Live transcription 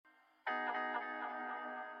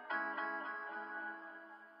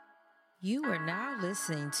You are now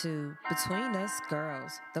listening to Between Us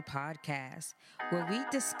Girls, the podcast, where we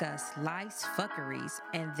discuss life's fuckeries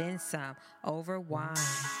and then some over wine.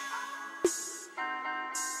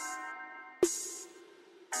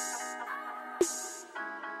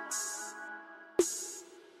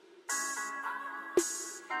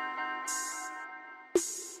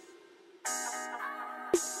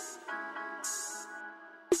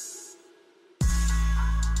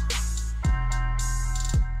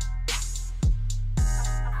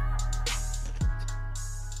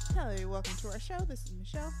 Hello, welcome to our show. This is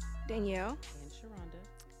Michelle. Danielle. And Sharonda.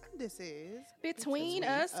 And this is Between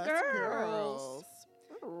Us Girls.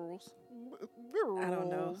 Girls. I don't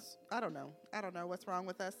know. I don't know what's wrong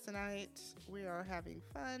with us tonight. We are having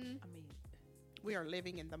fun. We are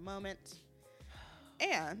living in the moment.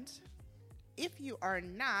 And if you are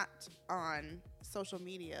not on social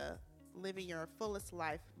media living your fullest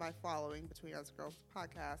life by following Between Us Girls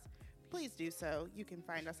podcast, please do so. You can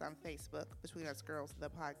find us on Facebook, Between Us Girls, the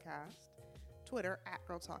podcast, Twitter,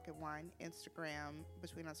 @Girl Talking Wine, Instagram,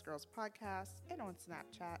 Between Us Girls podcast, and on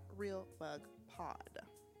Snapchat, Real Bug Pod.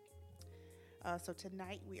 So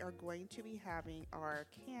tonight we are going to be having our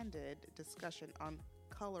candid discussion on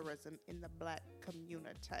colorism in the Black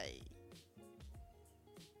community.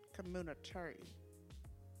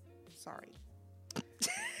 Sorry.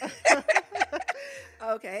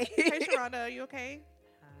 Okay. Hey, Sharonda, are you okay?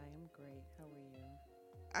 I'm great. How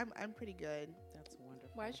are you? I'm pretty good. That's wonderful.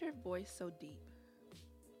 Why is your voice so deep?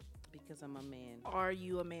 Because I'm a man. Are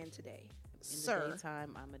you a man today? In Sir. the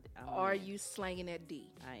daytime, I'm a Are man. you slanging that D?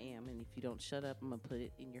 I am, and if you don't shut up, I'm gonna put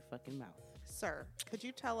it in your fucking mouth. Sir, could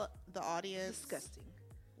you tell the audience Disgusting.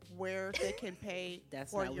 where they can pay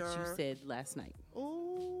That's for not your... what you said last night.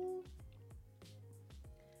 Ooh.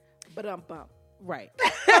 But bump. Right.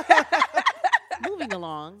 Moving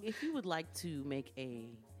along, if you would like to make a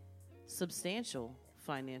substantial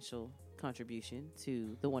financial contribution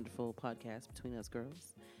to the wonderful podcast Between Us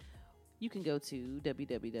Girls, you can go to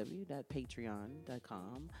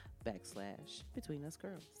www.patreon.com/Between Us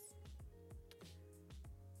Girls.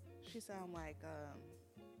 She sound like,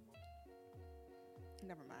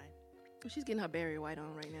 never mind. She's getting her Barry White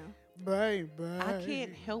on right now. Baby. I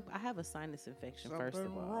can't help. I have a sinus infection, first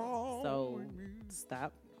of all. So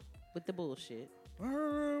stop with the bullshit.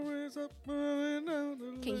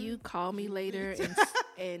 Can you call me later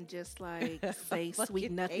and just like say fucking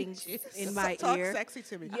sweet nothings hate you. in my Talk ear? sexy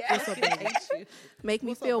to me. Yeah. What's up, baby? Make me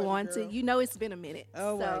What's up, feel baby wanted. girl? You know it's been a minute.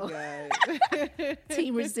 Oh so. my god.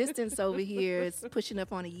 Team Resistance over here is pushing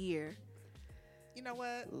up on a year. You know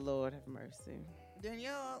what? Lord have mercy.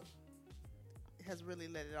 Danielle has really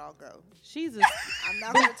let it all go. She's a I'm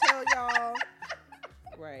not going to tell y'all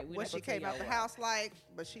right. what she came out the house like,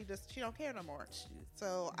 but she don't care no more.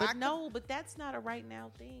 So But but that's not a right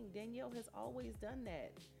now thing. Danielle has always done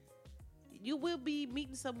that. You will be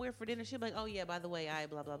meeting somewhere for dinner. She'll be like, "Oh yeah, by the way, I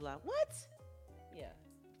blah blah blah." What? Yeah.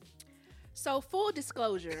 So full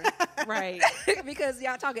disclosure, Right. because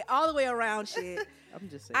y'all talking all the way around shit. I'm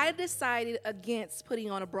just saying. I decided against putting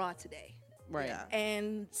on a bra today. right. Yeah.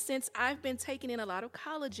 And since I've been taking in a lot of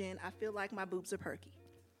collagen, I feel like my boobs are perky.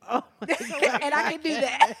 Oh my god. And I can do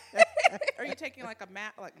that. Are you taking like a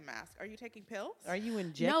mask? Are you taking pills? Are you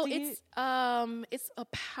injecting No, it? it's a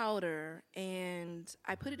powder and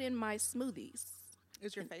I put it in my smoothies.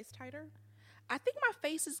 Is your face tighter? I think my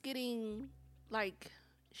face is getting like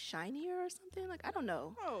shinier or something. Like I don't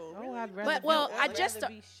know. Oh, Oh, I'd rather. But, well, be, I I'd just-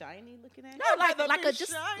 rather be shiny looking at. No, you. like rather like be a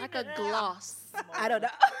just like a shiny. gloss. I don't know.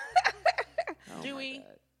 Oh Do my we? God.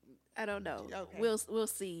 I don't know. Okay. We'll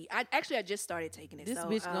see. I just started taking it. This so,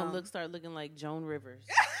 bitch gonna start looking like Joan Rivers.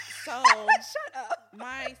 So Shut up.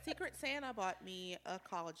 my Secret Santa bought me a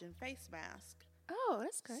collagen face mask. Oh,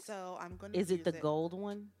 that's good. So I'm gonna. Is it use the gold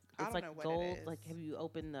one? I It's don't like know what gold. it is. Like, have you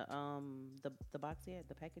opened the box yet?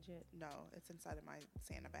 The package yet? No, it's inside of my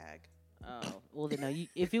Santa bag. Oh, well then no.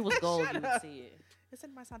 If it was gold, Shut you would up. see it. It's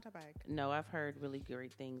in my Santa bag. No, I've heard really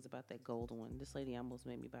great things about that gold one. This lady almost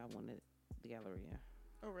made me buy one at the Galleria.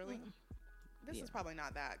 Oh, really? Mm. This Yeah. is probably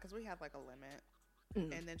not that because we had like a limit.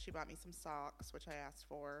 Mm. And then she bought me some socks, which I asked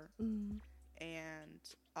for, Mm. and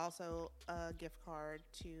also a gift card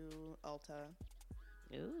to Ulta.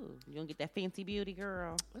 Ooh, you gonna get that fancy beauty,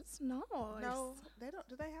 girl? That's nice. No, they don't.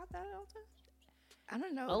 Do they have that at Ulta? I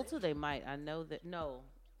don't know. Ulta, they might. I know that. No,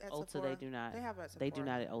 At Ulta, Sephora? they do not. They have it at They do Sephora.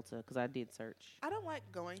 not at Ulta because I did search. I don't like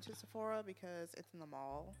going to Sephora because it's in the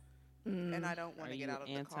mall, Mm. and I don't want Are to you get out of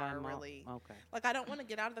the car anti-mall? really. Okay. Like I don't want to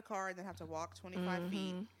get out of the car and then have to walk 25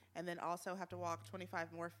 feet and then also have to walk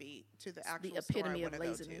 25 more feet to the actual The store I epitome want of to go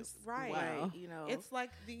laziness. to. Right. Wow. You know, It's like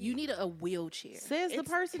you need a wheelchair. Says the It's-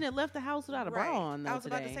 person that left the house without a bra right. on. Though, I was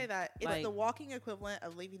about to today. say that. It's Like- the walking equivalent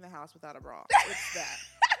of leaving the house without a bra. It's that.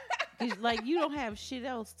 'Cause, like, you don't have shit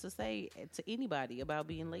else to say to anybody about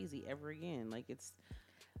being lazy ever again. Like, it's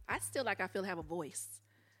I still I feel have a voice,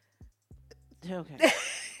 okay.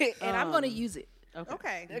 and I'm going to use it.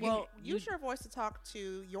 Okay. Well, use your voice to talk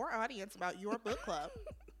to your audience about your book club.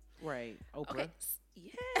 Right, Oprah. Okay.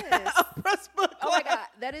 Yes. Oprah's book Oh my club. god,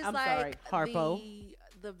 that is I'm like sorry, Harpo.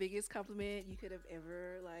 the biggest compliment you could have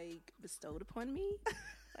ever bestowed upon me.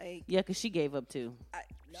 Like, Yeah, because she gave up too.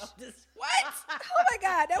 what? Oh my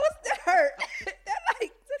god, that hurt. that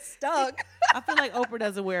stung. I feel like Oprah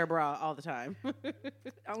doesn't wear a bra all the time.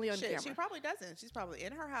 Only on Shit, camera. she probably doesn't. She's probably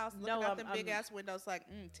in her house looking No, out I'm- them I'm- big ass windows like,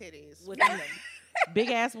 titties. With them big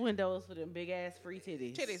ass windows for them big ass free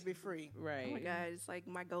titties. Titties be free. Right. Oh my god, it's like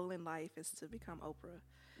my goal in life is to become Oprah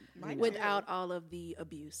Mine without too. all of the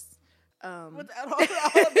abuse. Without all of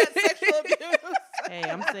that sexual abuse. Hey,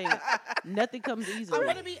 I'm saying nothing comes I easily.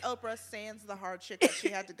 want to be Oprah sans the hardship that she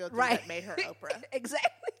had to go through Right. that made her Oprah.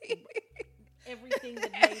 Exactly. Everything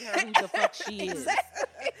that made her who the fuck she is.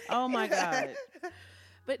 Oh my god.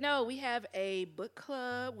 But no, we have a book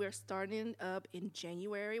club. We're starting up in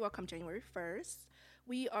January. Welcome January 1st.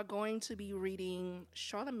 We are going to be reading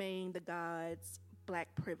Charlemagne the God's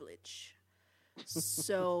Black Privilege.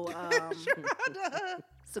 So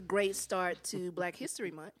it's a great start to Black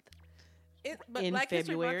History Month. But In Black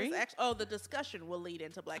History February? Month is actually, the discussion will lead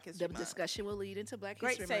into Black History The Month. discussion will lead into Black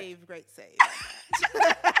Great History save, great save.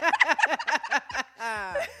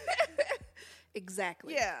 Month.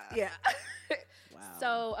 Exactly. Yeah. Yeah. Wow.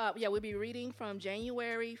 So, we'll be reading from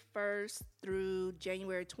January 1st through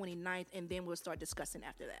January 29th, and then we'll start discussing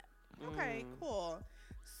after that. Okay, cool.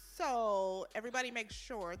 So everybody make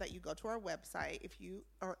sure that you go to our website. If you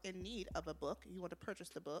are in need of a book, you want to purchase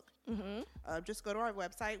the book, just go to our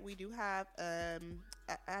website. We do have, I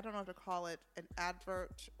don't know if to call it an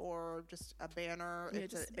advert or just a banner. Yeah,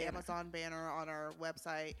 It's just an a banner. Amazon banner on our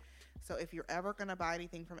website. So if you're ever going to buy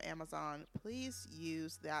anything from Amazon, please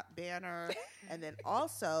use that banner. And then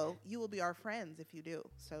also, you will be our friends if you do.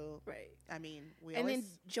 So, Right. I mean, we And always... then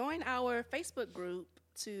join our Facebook group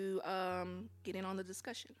to get in on the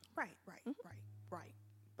discussion. Right.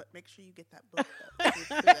 But make sure you get that book, though.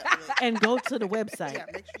 Through that link. And go to the website Yeah,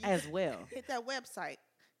 make sure you as well. hit that website.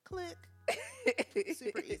 Click.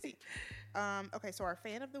 Super easy. Okay, so our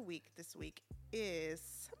fan of the week this week is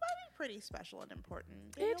somebody pretty special and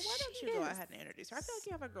important. Danielle, why don't She you go is. ahead and introduce her? I feel like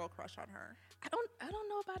you have a girl crush on her. I don't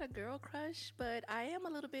know about a girl crush, but I am a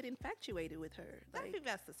little bit infatuated with her. I Like, think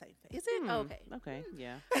that's the same thing. is it? Okay. Okay,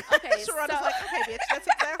 yeah. Okay. Sharonda's so- like, okay, bitch, that's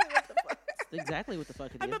exactly what the fuck. That's exactly what the fuck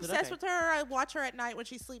it is. I'm but obsessed okay. with her. I watch her at night when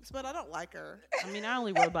she sleeps, but I don't like her. I mean, I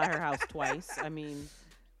only rode by her house twice. I mean,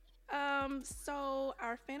 So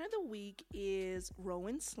our fan of the week is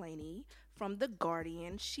Rowan Slaney from The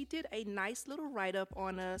Guardian. She did a nice little write-up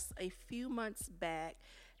on us a few months back,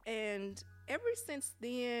 and ever since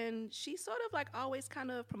then, she sort of like always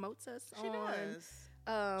kind of promotes us She on does.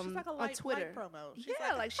 She's like a on light Twitter. promo. She's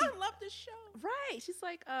Yeah, like she- I love this show. Right. She's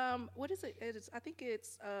like, what is it? I think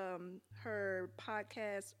it's her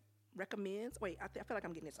podcast recommends. Wait, I feel like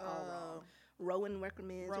I'm getting this all wrong. Rowan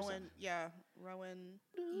recommends. or something. Rowan.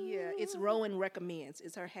 Yeah, it's Rowan recommends.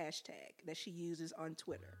 It's her hashtag that she uses on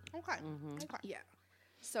Twitter. Okay. Mm-hmm. Okay. Yeah.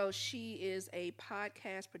 So she is a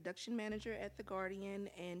podcast production manager at The Guardian,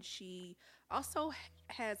 and she also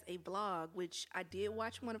has a vlog, which I did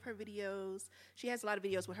watch one of her videos. She has a lot of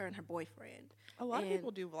videos with her and her boyfriend. A lot of And-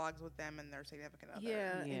 people do vlogs with them and their significant other.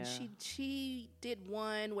 Yeah, Yeah. and she did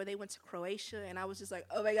one where they went to Croatia, and I was just like,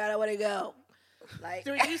 oh my god, I want to go. Like,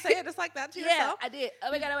 Did you say it just like that to yeah, yourself? I did. Oh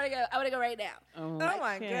my god, I want to go. I want to go right now.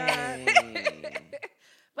 my okay.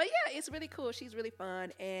 But yeah, it's really cool. She's really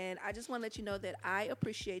fun, and I just want to let you know that I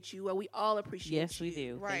appreciate you. Well, we all appreciate Yes, you. we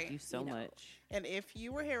do. Right. Thank you so You know. much. And if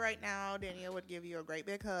you were here right now, Danielle would give you a great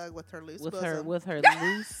big hug with her loose With bosom.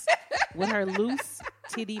 her loose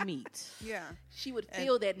titty meat. Yeah. She would And-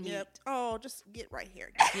 feel that meat. Yep. Oh, just get right here.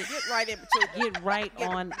 Get right in between. Get right Get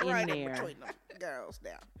on right in there. between them girls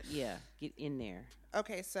now. Yeah, get in there.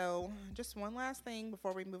 Okay, so just one last thing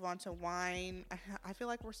before we move on to wine. I feel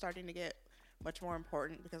like we're starting to get much more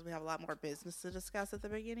important because we have a lot more business to discuss at the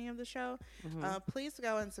beginning of the show. Please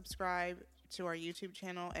go and subscribe to our YouTube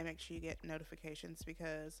channel and make sure you get notifications,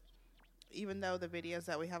 because even though the videos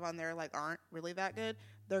that we have on there aren't really that good,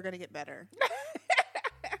 they're gonna get better.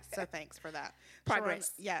 So thanks for that.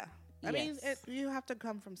 Progress. Sharon, yeah. I mean, Yes. you have to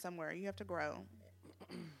come from somewhere. You have to grow.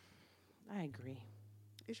 I agree.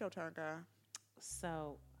 It's your turn, girl.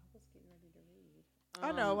 So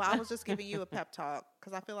Oh no, I was just giving you a pep talk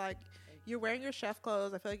because I feel like you're wearing your chef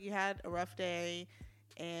clothes. I feel like you had a rough day,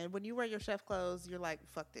 and when you wear your chef clothes, you're like,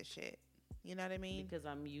 "Fuck this shit." You know what I mean? Because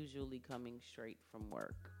I'm usually coming straight from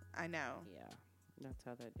work. I know. Yeah, that's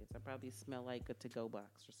how that is. I probably smell like a to-go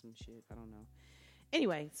box or some shit. I don't know.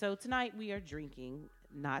 Anyway, so tonight we are drinking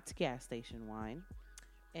not gas station wine,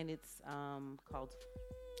 and it's called.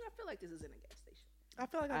 I feel like this is in a gas station. I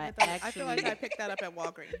feel like I I feel like I picked that up at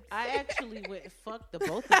Walgreens. I actually went fuck the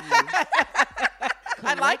both of you.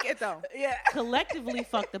 I like it though. Yeah. Collectively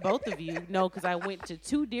fuck the both of you. No, because I went to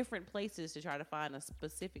 2 different places to try to find a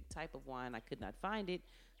specific type of wine. I could not find it,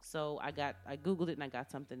 so I Googled it and I got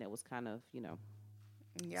something that was kind of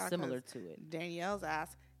similar to it. Danielle's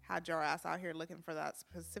ass had your ass out here looking for that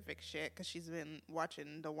specific shit because she's been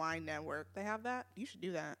watching the Wine Network. They have that. You should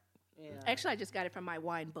do that. Yeah. Actually, I just got it from my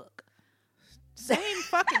wine book. Same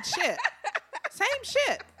fucking shit. Same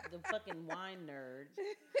shit. The fucking wine nerd.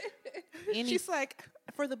 She's like,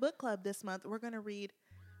 for the book club this month, we're going to read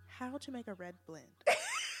How to Make a Red Blend.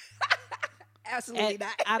 Absolutely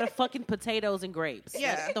not. Out of fucking potatoes and grapes.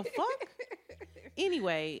 Yeah. Like, the fuck?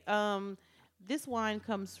 Anyway, this wine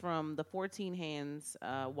comes from the 14 Hands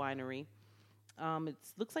winery. It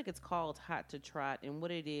looks like it's called Hot to Trot, and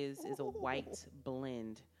what it is a white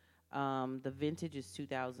blend. The vintage is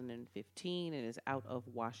 2015 and is out of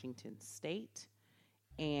Washington State,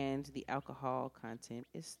 and the alcohol content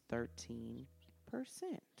is 13%. That's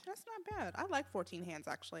not bad. I like 14 Hands,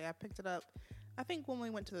 actually. I picked it up, I think, when we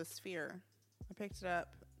went to the Sphere. I picked it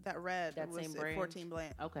up. That red That was same brand? 14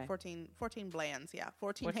 bland. Okay. 14 blands, yeah.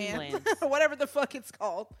 14 14 hands. blands. Whatever the fuck it's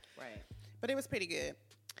called. Right. But it was pretty good.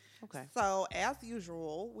 Okay. So, as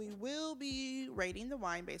usual, we will be rating the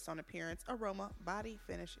wine based on appearance, aroma, body,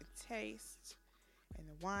 finish, and taste. And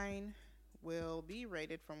the wine will be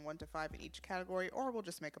rated from 1 to 5 in each category, or we'll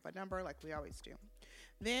just make up a number like we always do.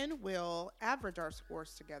 Then we'll average our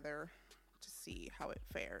scores together to see how it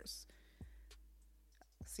fares.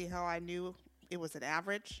 See how I knew it was an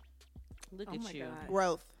average? Look Oh at my you. God.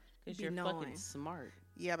 Growth. Because Be you're knowing. fucking smart.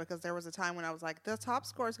 Yeah, because there was a time when I was like, the top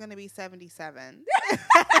score is going to be 77.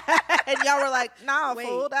 And y'all were like, nah, Wait,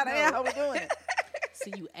 fool, that ain't no. how we doing it.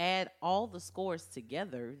 So you add all the scores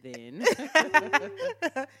together, then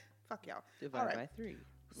Fuck y'all. divide All right. by 3.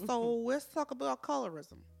 So let's talk about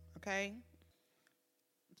colorism, okay?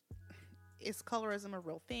 Is colorism a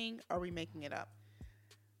real thing? Are we making it up?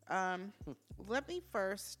 Let me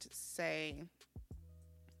first say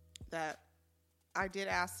that I did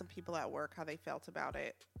ask some people at work how they felt about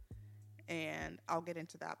it, and I'll get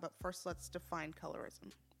into that. But first, let's define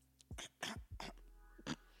colorism.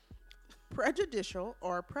 Prejudicial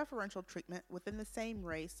or preferential treatment within the same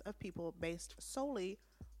race of people based solely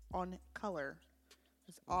on color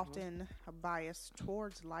is often a bias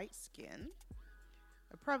towards light skin,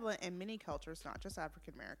 prevalent in many cultures, not just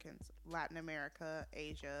African Americans, Latin America,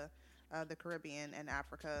 Asia, the Caribbean, and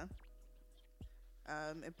Africa.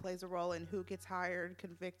 It plays a role in who gets hired,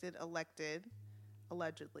 convicted, elected,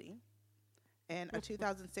 allegedly. And a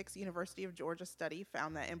 2006 University of Georgia study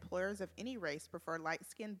found that employers of any race prefer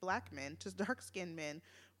light-skinned black men to dark-skinned men,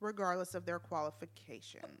 regardless of their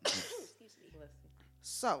qualifications. Excuse me.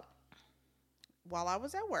 So, while I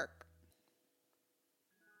was at work,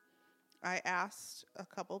 I asked a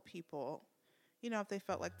couple people, if they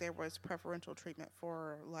felt like there was preferential treatment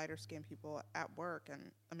for lighter-skinned people at work.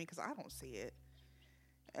 And, because I don't see it.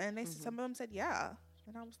 And they some of them said, yeah.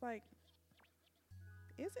 And I was like,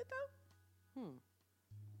 is it though?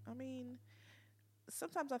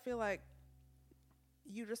 Sometimes I feel like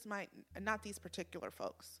you just might, not these particular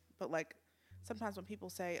folks, but like sometimes when people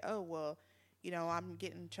say, oh, well, I'm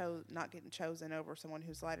not getting chosen over someone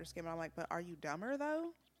who's lighter skinned, I'm like, but are you dumber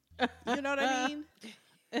though? You know what I mean?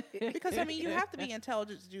 Because you have to be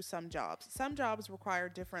intelligent to do some jobs. Some jobs require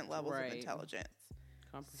different levels of intelligence.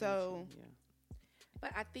 So, yeah.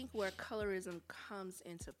 But I think where colorism comes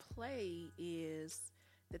into play is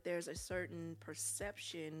that there's a certain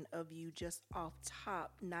perception of you just off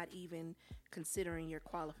top, not even considering your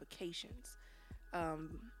qualifications.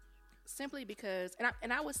 Simply because,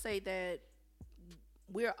 and I would say that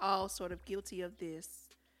we're all sort of guilty of this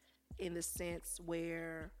in the sense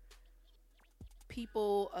where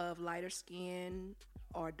people of lighter skin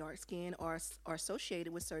or dark skin are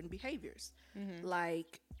associated with certain behaviors.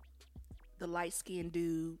 Like the light-skinned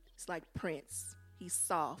dude, it's like Prince. He's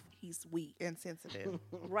soft. He's weak. Insensitive.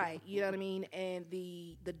 Right. You know what I mean? And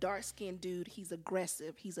the dark-skinned dude, he's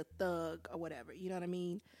aggressive. He's a thug or whatever. You know what I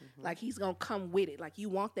mean? Like he's going to come with it. Like you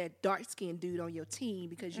want that dark-skinned dude on your team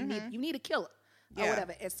because you need a killer. or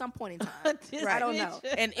whatever at some point in time. I don't know.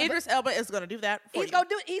 And Idris Elba is going to do that for He's you. gonna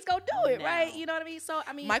do it, No. right? You know what I mean? So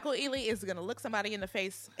I mean, Michael Ealy is going to look somebody in the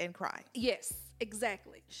face and cry. yes,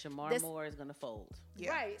 exactly. Shamar Moore is gonna fold. Yeah.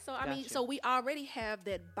 Right. So I mean, Gotcha. so we already have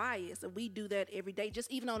that bias, and we do that every day,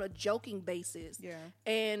 just even on a joking basis. Yeah.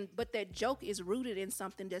 But that joke is rooted in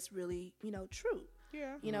something that's really, true.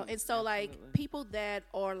 Yeah. And so like Absolutely. people that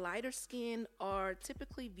are lighter skinned are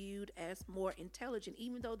typically viewed as more intelligent,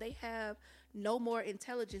 even though they have no more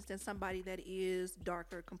intelligence than somebody that is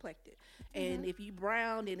darker complected. And if you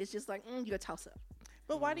brown, then it's just like you're a toss up.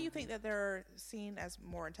 But why do you think that they're seen as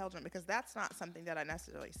more intelligent? Because that's not something that I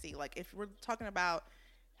necessarily see. Like, if we're talking about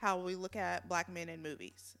how we look at black men in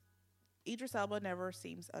movies, Idris Elba never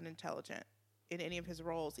seems unintelligent in any of his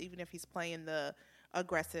roles, even if he's playing the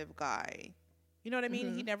aggressive guy. You know what I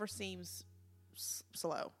mean? He never seems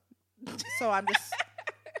slow. So I'm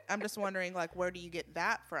just wondering, like, where do you get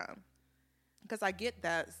that from? Because I get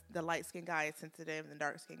that the light-skinned guy is sensitive and the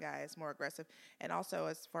dark-skinned guy is more aggressive. And also,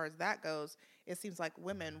 as far as that goes, it seems like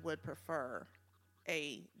women would prefer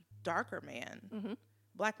a darker man,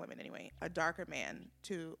 black women anyway, a darker man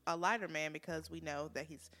to a lighter man because we know that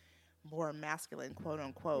he's more masculine, quote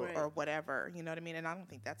unquote, Right. or whatever. You know what I mean? And I don't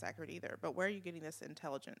think that's accurate either. But where are you getting this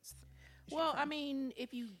intelligence? Well, I mean,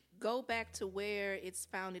 if you go back to where it's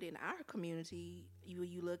founded in our community,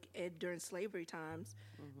 you look at during slavery times,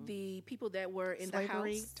 the people that were in Slavery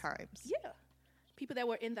the house, times. yeah, people that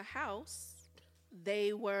were in the house,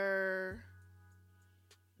 they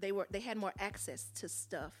had more access to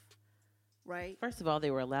stuff, right? First of all,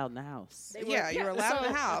 they were allowed in the house. They Yeah, you were allowed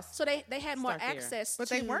in the house. So they had more Start there. access But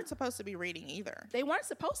to. they weren't supposed to be reading either. They weren't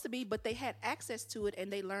supposed to be, but they had access to it,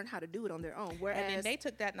 and they learned how to do it on their own. Whereas, And then they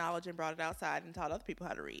took that knowledge and brought it outside and taught other people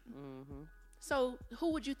how to read. so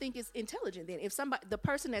who would you think is intelligent then? If the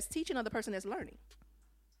person that's teaching or the person that's learning?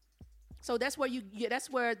 So that's where you get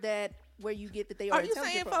that they are. Are you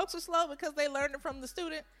intelligent saying from. folks are slow because they learned it from the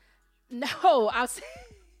student? No, I was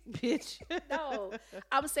Bitch. no.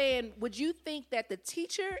 I'm saying, would you think that the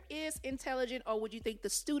teacher is intelligent, or would you think the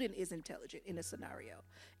student is intelligent in a scenario?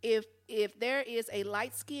 If there is a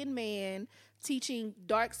light skinned man teaching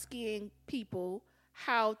dark skinned people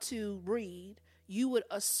how to read, you would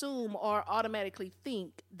assume or automatically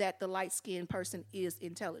think that the light skinned person is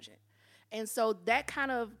intelligent, and so that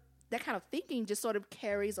kind of thinking just sort of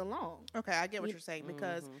carries along. Okay, I get what you're saying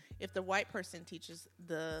because if the white person teaches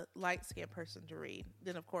the light-skinned person to read,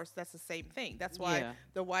 then of course that's the same thing. That's why Yeah.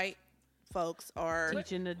 the white folks are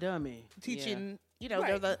Teaching the dummy. teaching. You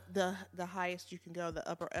Right. they're the highest you can go, the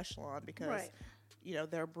upper echelon, because Right.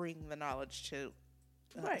 They're bringing the knowledge to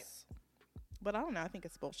us. Right. But I don't know. I think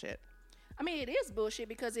it's bullshit. I mean, it is bullshit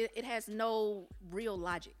because it has no real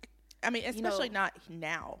logic. I mean, especially know- not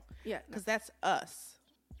now. Yeah. Because that's us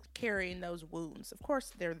carrying those wounds. Of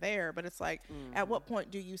course, they're there, but it's like, at what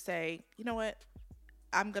point do you say, you know what,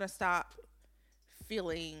 I'm going to stop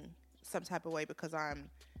feeling some type of way because I'm,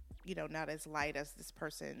 not as light as this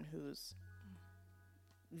person who's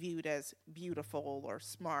viewed as beautiful or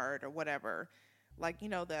smart or whatever. Like,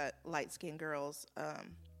 the light-skinned girls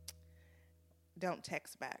don't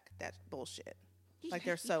text back. That's bullshit. Like,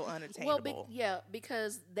 they're so unattainable. Well,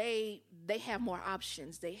 because they have more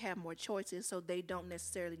options, they have more choices, so they don't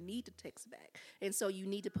necessarily need to text back. And so you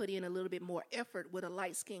need to put in a little bit more effort with a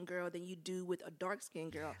light skinned girl than you do with a dark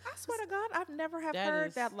skinned girl. I swear to God, I've never have That heard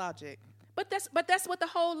is- that logic. But that's what the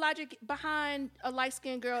whole logic behind a light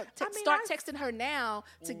skinned girl. Start texting her now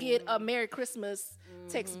to get a Merry Christmas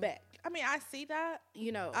text back. I mean, I see that.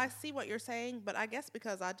 I I see what you're saying, but I guess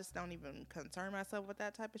because I just don't even concern myself with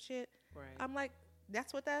that type of shit, Right. I'm like,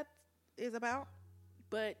 that's what that is about?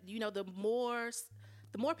 but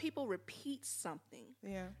the more people repeat something,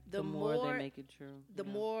 Yeah. the more more they make it true. the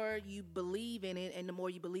more you believe in it, and the more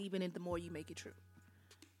you believe in it, the more you make it true.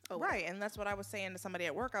 Oh, Right, and that's what I was saying to somebody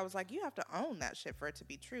at work. I was like, you have to own that shit for it to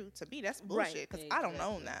be true. To me, that's Right. bullshit because I don't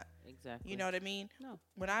own that. Exactly. You know what I mean? No.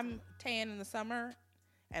 When I'm tan in the summer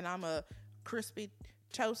and I'm a crispy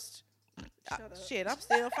toast, shit, I'm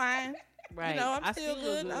still fine. Right. I'm I still see you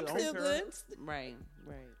good. I'm Okay. still good. Right.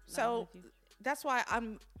 Right. No, So I'm with you. that's why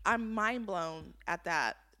I'm mind blown at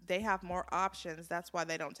that. They have more options. That's why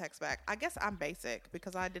they don't text back. I guess I'm basic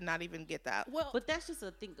because I did not even get that. Well, But that's just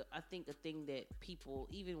a thing. I think a thing that people,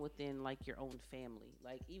 even within like your own family,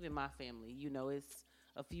 like even my family, it's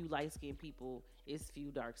a few light skinned people, it's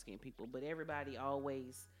few dark skinned people, but everybody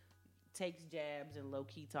always takes jabs and low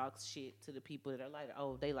key talks shit to the people that are like,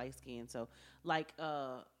 oh, they light skinned. So like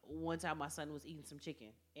one time my son was eating some chicken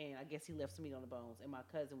and I guess he left some meat on the bones, and my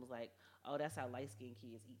cousin was like, oh, that's how light skinned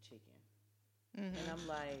kids eat chicken. And I'm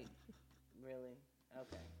like, really?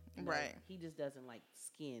 Okay. You know, Right. He just doesn't like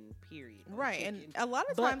skin, period. or Right. And chicken. a lot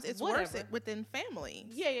of But times it's worse whatever. within families.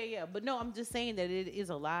 Yeah. But no, I'm just saying that it is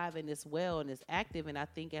alive and it's well and it's active. And I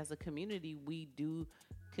think as a community, we do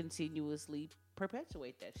continuously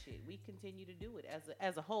perpetuate that shit. We continue to do it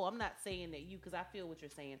as a whole. I'm not saying that you, because I feel what you're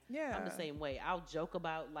saying. Yeah. I'm the same way. I'll joke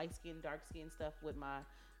about light skin, dark skin stuff with my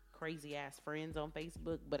crazy ass friends on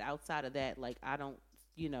Facebook. But outside of that, like, I don't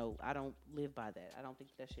live by that. I don't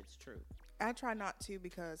think that shit's true. I try not to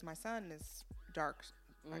because my son is dark.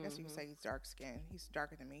 I guess you can say he's dark skinned. He's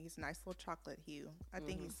darker than me. He's a nice little chocolate hue. I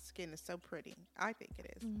think his skin is so pretty. I think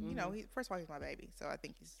it is. You know, first of all, he's my baby, so I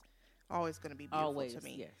think he's always going to be beautiful Always, to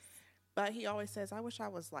me. yes. But he always says, "I wish I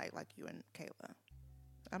was like you and Kayla."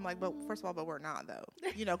 I'm like, but first of all, but we're not though.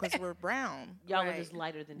 You know, because we're brown. Y'all are Right. just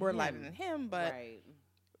lighter than We're him. lighter than him, but right.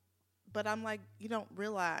 but I'm like, you don't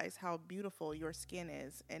realize how beautiful your skin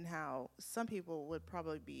is, and how some people would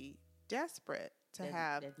probably be desperate to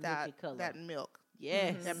have that milky that color. that milk.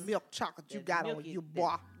 Yes. That milk chocolate you That got on milky- you, that-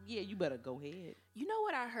 boy. Yeah, you better go ahead. You know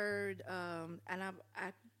what I heard, and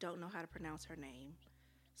I don't know how to pronounce her name,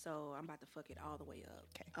 so I'm about to fuck it all the way up.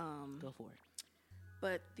 Okay. Go for it.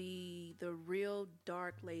 But the real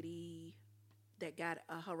dark lady that got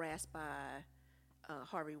harassed by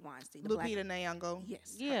Harvey Weinstein, the Lupita Nyong'o.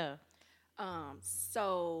 yes, her. Yeah.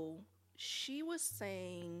 So she was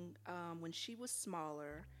saying when she was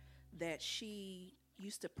smaller that she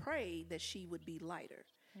used to pray that she would be lighter.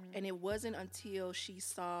 And it wasn't until she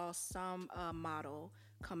saw some model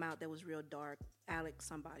come out that was real dark, Alex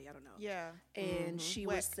somebody, I don't know. Yeah. And she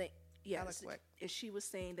was Weck. saying, yes, Alex Weck. and she was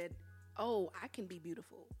saying that, oh, I can be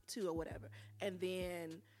beautiful too, or whatever. And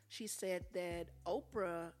then she said that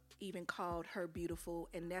Oprah even called her beautiful,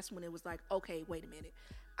 and that's when it was like, okay, wait a minute,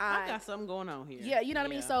 I got something going on here. yeah, you know what I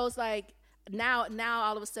mean. So it's like now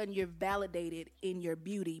all of a sudden you're validated in your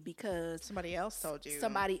beauty because Somebody else told you.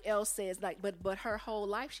 somebody else says like, but her whole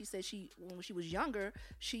life she said when she was younger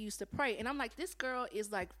she used to pray, and I'm like, this girl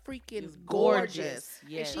is like freaking Is gorgeous. gorgeous.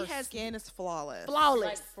 Yes. And Her she has skin is flawless. flawless.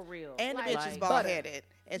 Like, for real. And the Like bitch is butter. bald headed.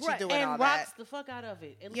 And Right. she's doing and all rocks that. the fuck out of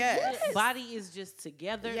it. And Yes. the body is just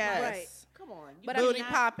together. Yes. Like, Right. come on. You But cannot- Booty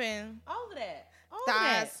popping. all of that. All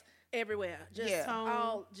Thighs. of everywhere. Just Yeah.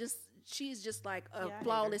 all just she's just like a Yeah, I hate her.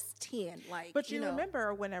 flawless 10. Like, But you know.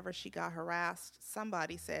 remember whenever she got harassed,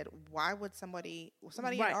 somebody said, why would somebody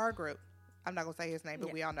Right. in our group, I'm not going to say his name, but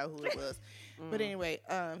Yeah. we all know who it was. But anyway,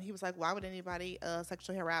 he was like, why would anybody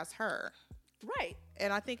sexually harass her? Right.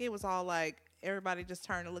 And I think it was all like, everybody just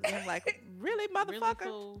turned and looked at him like, really, that. Really motherfucker?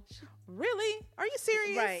 cool. Really? Are you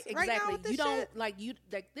serious? Right, Right now exactly. with this You don't shit?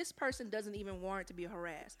 like this person doesn't even warrant to be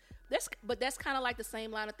harassed. That's kind of like the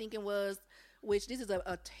same line of thinking was, which this is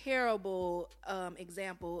a terrible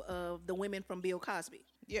example of the women from Bill Cosby.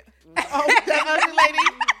 Yeah. Oh, the ugly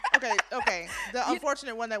lady? Okay. The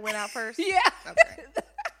unfortunate one that went out first? Yeah, Okay.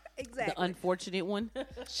 exactly. The unfortunate one.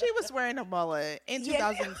 She was wearing a mullet in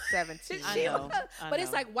Yeah. 2017. I She know. was- I but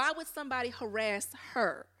it's know. like, why would somebody harass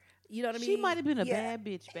her? You know what I mean? She might have been a Yeah. bad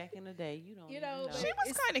bitch back in the day. You don't You know, know. but- She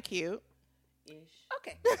was kind of cute. Ish.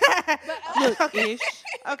 Okay. Look, ish.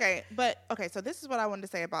 Okay, so this is what I wanted to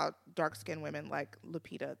say about dark skinned women like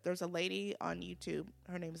Lupita. There's a lady on YouTube.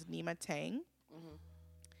 Her name is Nima Tang.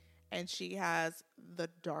 And she has the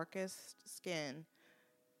darkest skin.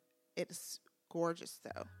 It's gorgeous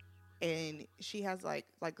though. And she has like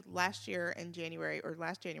last January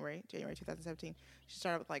 2017, she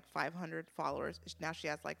started with like 500 followers. Now she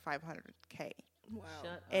has like 500K. Wow.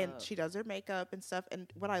 Shut And up. she does her makeup and stuff.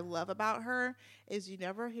 And what I love about her is you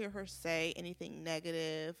never hear her say anything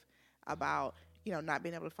negative about, not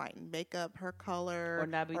being able to find makeup, her color, Or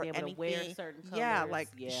not being able to wear anything. certain Yeah, colors. like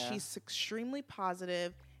Yeah. she's extremely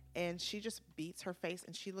positive, and she just beats her face,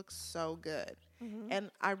 and she looks so good. And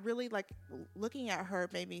I really like looking at her.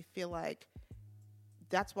 Made me feel like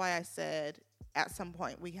that's why I said at some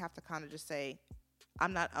point we have to kind of just say,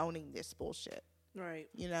 I'm not owning this bullshit, Right.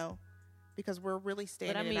 because we're really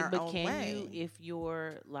standing But I mean, in our but own can way. you, if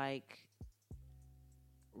you're like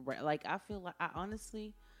I feel like I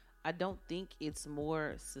honestly, I don't think it's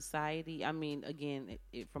more society. I mean, again,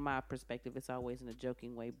 from my perspective, it's always in a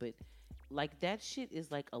joking way, but like that shit is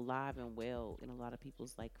like alive and well in a lot of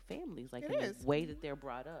people's like families, like It in is. the way that they're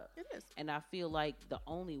brought up. It is. And I feel like the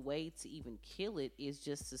only way to even kill it is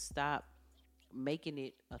just to stop making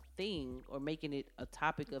it a thing or making it a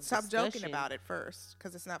topic of Stop discussion. joking about it first,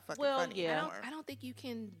 because it's not fucking Well, funny yeah. anymore. I don't think you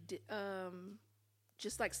can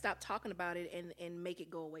just like stop talking about it and make it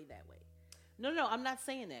go away that way. No, I'm not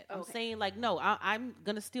saying that. I'm Okay. saying like, no, I'm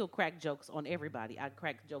gonna still crack jokes on everybody. I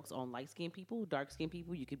crack jokes on light skinned people, dark skinned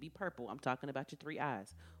people. You could be purple. I'm talking about your three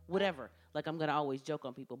eyes. whatever. Like, I'm going to always joke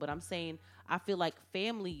on people. But I'm saying I feel like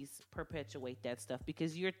families perpetuate that stuff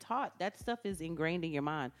because you're taught that stuff is ingrained in your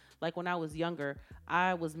mind. Like, when I was younger,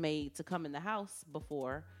 I was made to come in the house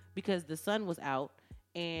before because the sun was out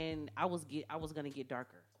and I was going to get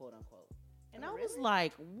darker, quote unquote. And I was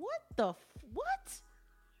like, what?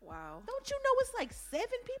 Wow. Don't you know it's like 7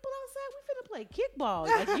 people outside? We finna play kickball.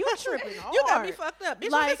 Like, you tripping hard. You got me fucked up. Bitch,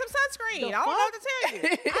 Like, you get some sunscreen. I the don't know what to tell you.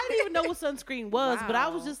 I didn't even know what sunscreen was, but I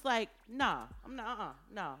was Wow. just like, nah, I'm not,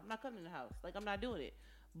 no, I'm not coming in the house. Like, I'm not doing it.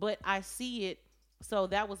 But I see it. So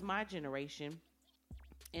that was my generation.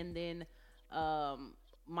 And then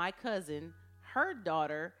my cousin, her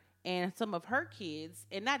daughter, and some of her kids,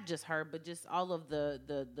 and not just her, but just all of the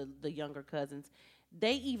younger cousins,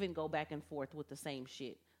 they even go back and forth with the same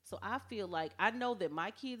shit. So I feel like I know that my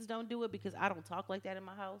kids don't do it because I don't talk like that in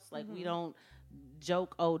my house. Like, we don't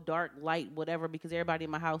joke, oh, dark, light, whatever, because everybody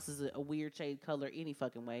in my house is a weird shade color any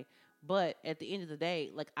fucking way. But at the end of the day,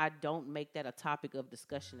 like, I don't make that a topic of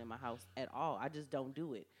discussion in my house at all. I just don't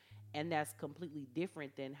do it. And that's completely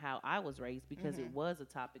different than how I was raised because it was a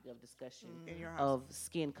topic of discussion In your house. of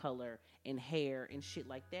skin color and hair and shit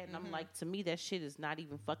like that. And I'm like, to me, that shit is not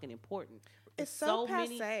even fucking important. It's so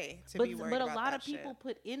passe to be worried but a about lot that of people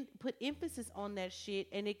shit. put emphasis on that shit,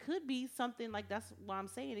 and it could be something like that's why I'm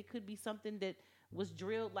saying it could be something that was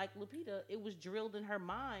drilled, like Lupita. It was drilled in her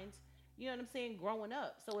mind. You know what I'm saying? Growing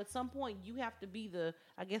up. So at some point, you have to be the,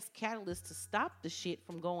 I guess, catalyst to stop the shit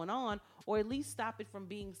from going on, or at least stop it from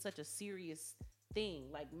being such a serious thing.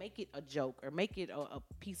 Like, make it a joke or make it a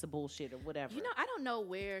piece of bullshit or whatever. You know, I don't know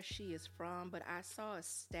where she is from, but I saw a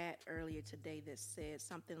stat earlier today that said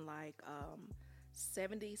something like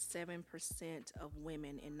 77% of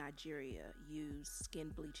women in Nigeria use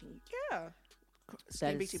skin bleaching. Yeah. Skin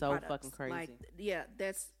is bleaching so products. fucking crazy. Like, yeah,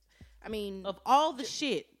 that's. I mean, Of all the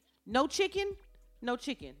shit, no chicken, no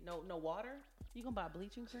water. You gonna buy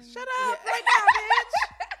bleaching cream? Shut up right now,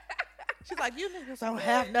 bitch. She's like, you niggas don't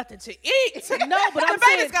have nothing to eat. No, but I'm the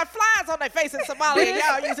babies saying, got flies on their face in Somalia. and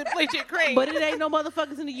Y'all using bleaching cream. but it ain't no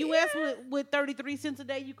motherfuckers in the U.S. with 33 cents a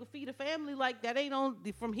day you could feed a family like that. Ain't on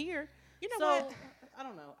from here. You know So, what? I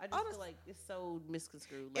don't know. I just feel like it's so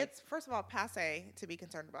misconstrued. Like, It's first of all passe to be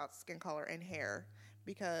concerned about skin color and hair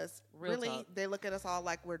because Real really talk. they look at us all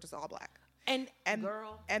like we're just all black. and And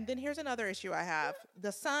girl, and then here's another issue I have: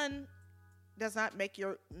 the sun does not make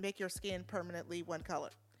your skin permanently one color.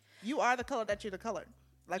 You are the color that you're the color.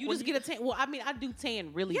 Like you when just get a tan. Well, I mean, I do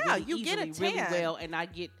tan really, Yeah, really you get a easily, really tan. well, and I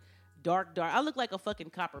get dark. I look like a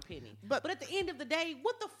fucking copper penny. But- But at the end of the day,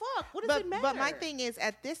 what the fuck? What does it matter? But my thing is,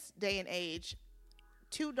 at this day and age,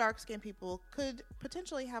 2 dark-skinned people could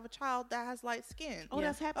potentially have a child that has light skin. Oh,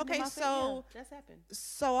 that's happened. Okay, so that's happened.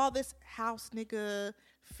 so all this house nigga,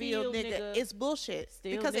 field nigga, is bullshit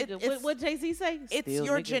Still because nigga. it's What Jay-Z say? it's Still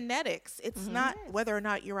your nigga. genetics. It's not Yes. whether or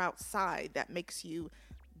not you're outside that makes you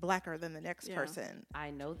blacker than the next Yeah. person. I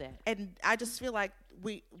know that. And I just feel like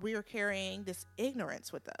we are carrying this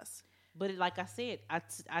ignorance with us. But like I said,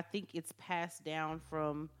 I think it's passed down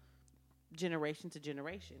from generation to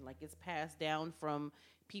generation. Like, it's passed down from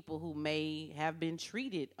people who may have been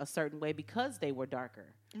treated a certain way because they were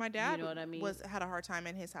darker. My dad know what I mean? had a hard time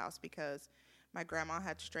in his house because my grandma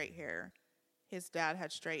had straight hair. His dad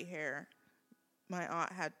had straight hair. My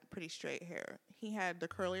aunt had pretty straight hair. He had the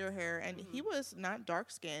curlier hair, and he was not dark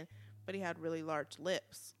skinned, but he had really large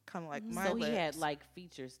lips, kind of like my So lips. he had like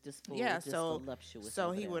features just full, Yeah, just so voluptuous. so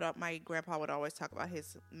over he there. would. My grandpa would always talk about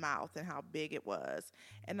his mouth and how big it was,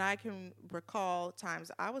 and I can recall times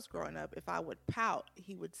I was growing up. If I would pout,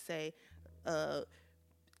 he would say,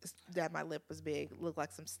 "That my lip was big, looked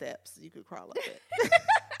like some steps you could crawl up it."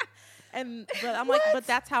 But I'm like, but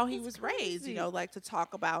that's how he That's was raised, crazy. like to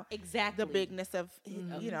talk about exactly the bigness of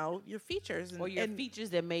your features or your and features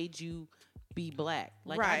that made you be black.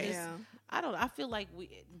 Like, Right. Yeah. I feel like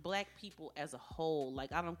black people as a whole,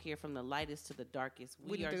 like, I don't care from the lightest to the darkest.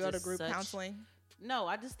 we need are to go to just group such- counseling. No,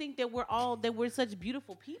 I just think that we're such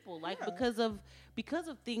beautiful people. Like, Yeah. because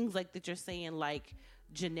of things like that you're saying, like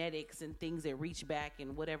genetics and things that reach back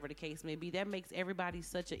and whatever the case may be, that makes everybody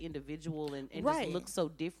such an individual and Right. just looks so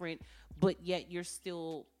different, but yet you're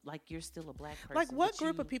still a black person. Like, what but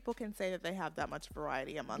group you- of people can say that they have that much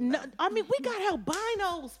variety among No, them? I mean, we got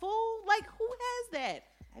albinos, fool. Like, who has that?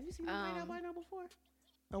 Have you seen a white albino before?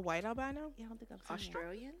 A white albino? Yeah, I don't think I've seen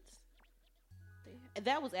Australians. it.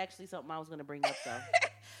 That was actually something I was going to bring up, though.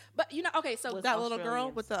 But okay, so Was That little girl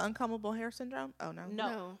Australians. with the uncombable hair syndrome? Oh no.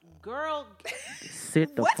 No, girl,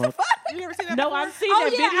 sit the What the fuck? You ever seen that? No, before? I've seen Oh,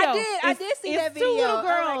 that yeah, video. I did. I did see that It's two video. little Oh,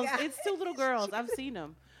 my girls. God. It's 2 little girls. I've seen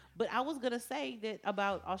them. But I was gonna say that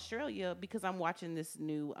about Australia because I'm watching this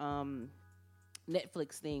new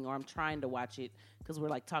Netflix thing, or I'm trying to watch it because we're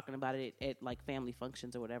like talking about it at like family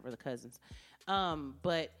functions or whatever, the cousins.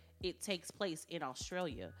 But it takes place in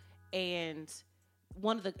Australia, and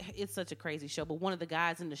it's such a crazy show, but one of the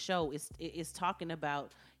guys in the show is talking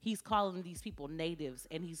about, he's calling these people natives,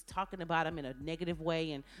 and he's talking about them in a negative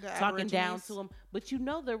way and talking down to them. But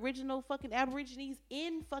the original fucking Aborigines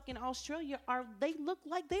in fucking Australia they look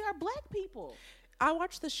like they are black people. I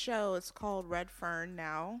watched the show. It's called Red Fern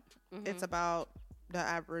now. Mm-hmm. It's about the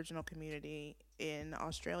Aboriginal community in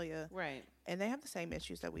Australia. Right. And they have the same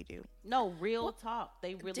issues that we do. No, real talk.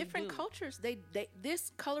 They really different do. Cultures. They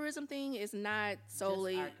this colorism thing is not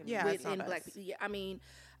solely within black people. Yeah, I mean,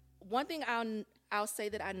 one thing I'll say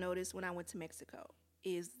that I noticed when I went to Mexico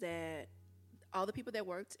is that all the people that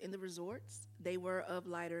worked in the resorts, they were of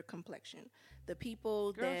lighter complexion. The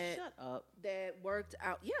people that worked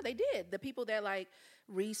out, yeah, they did. The people that like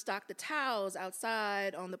restocked the towels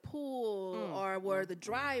outside on the pool or were the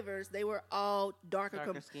drivers, they were all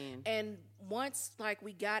darker skin. And once like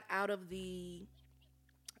we got out of the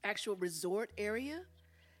actual resort area,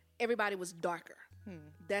 everybody was darker.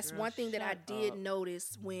 That's one thing that I did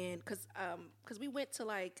notice because we went to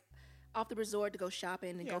like off the resort to go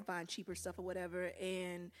shopping and go find cheaper stuff or whatever,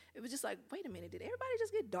 and it was just like, wait a minute, did everybody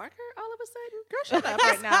just get darker all of a sudden? Girl, shut up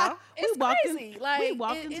right now. It's crazy. We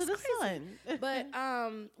walked into the sun. But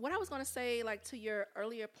what I was gonna say, like to your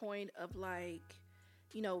earlier point of like,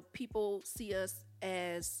 people see us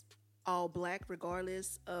as all black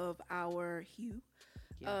regardless of our hue.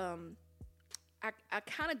 Yeah. I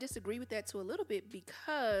kind of disagree with that too a little bit,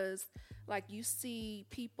 because like you see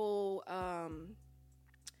people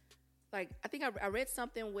like I think I read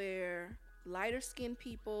something where lighter skinned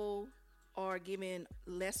people are given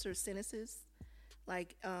lesser sentences,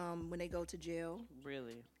 like when they go to jail.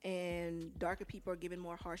 Really? And darker people are given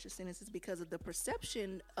more harsher sentences because of the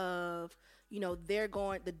perception of,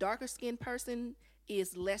 the darker skinned person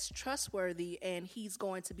is less trustworthy and he's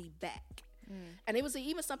going to be back. And it was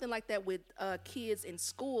even something like that with kids in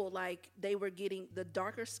school. Like they were getting, the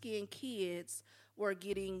darker skinned kids were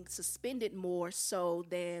getting suspended more so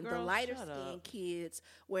than the lighter skinned kids,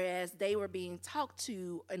 whereas they were being talked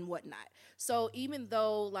to and whatnot. So even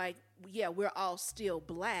though like, yeah, we're all still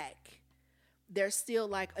black, there's still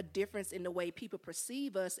like a difference in the way people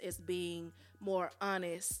perceive us as being more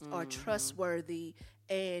honest or trustworthy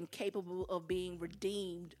and capable of being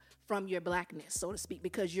redeemed from your blackness, so to speak,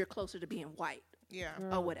 because you're closer to being white. Yeah.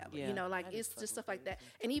 Or whatever. Yeah. Like it's just stuff like that.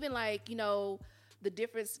 And even like, the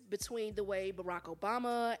difference between the way Barack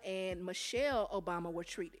Obama and Michelle Obama were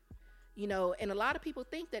treated. And a lot of people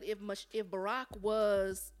think that if Barack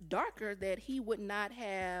was darker, that he would not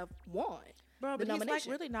have won the nomination. He's like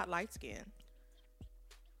really not light skinned.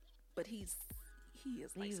 But he is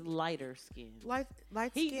he's lighter skinned. Light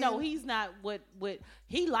skinned? No, he's not what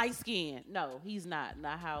he light skinned. No, he's not.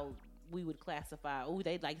 Not how we would classify. Oh,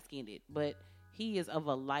 they light skinned it. But he is of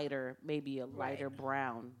a lighter, maybe a lighter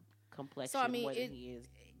brown complexion. So, I mean, more than he is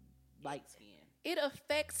light skinned. It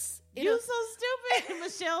affects. You so stupid,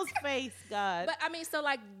 Michelle's face, God. But I mean, so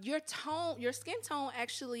like your skin tone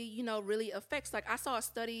actually, really affects. Like I saw a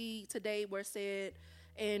study today where it said,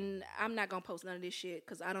 and I'm not gonna post none of this shit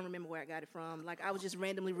because I don't remember where I got it from. Like I was just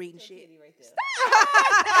randomly reading shit. Right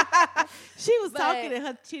there. She was talking and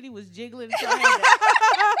her titty was jiggling. So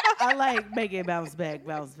I like make it bounce back.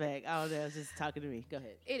 Oh, that was just talking to me. Go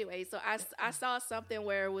ahead. Anyway, so I saw something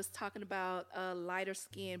where it was talking about lighter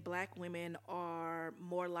skinned black women are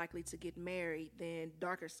more likely to get married than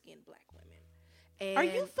darker skinned black women. And are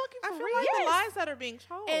you fucking for real? Like the lies that are being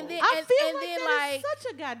told. And then, I feel and like then, that is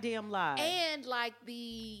such a goddamn lie. And like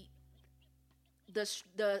the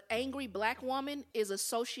angry black woman is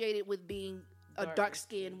associated with being a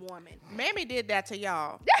dark-skinned woman. Mammy did that to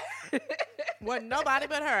y'all. Wasn't nobody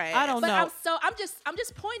but her ass. I don't know. I'm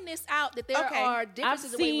just pointing this out that there are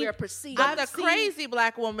differences in the way we are perceived. But the crazy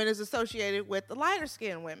black woman is associated with the lighter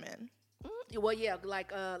skinned women. Well, yeah,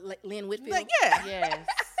 like Lynn Whitfield. Like, yeah. Yes.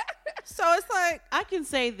 So it's like, I can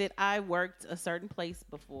say that I worked a certain place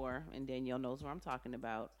before, and Danielle knows what I'm talking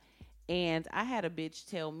about. And I had a bitch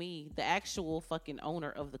tell me, the actual fucking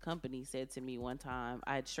owner of the company said to me one time,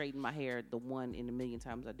 I had straightened my hair the one in a million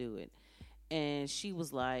times I do it. And she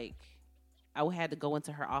was like, I had to go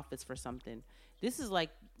into her office for something. This is like,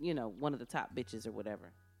 one of the top bitches or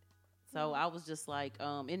whatever. So I was just like,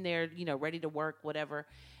 in there, ready to work, whatever.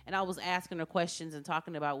 And I was asking her questions and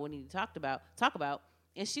talking about what we need to talk about.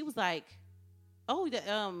 And she was like, oh,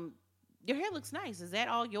 your hair looks nice. Is that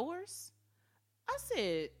all yours? I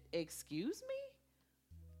said, excuse me?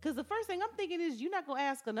 Because the first thing I'm thinking is, you're not going to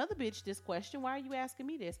ask another bitch this question. Why are you asking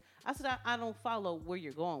me this? I said, I don't follow where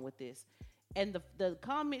you're going with this. And the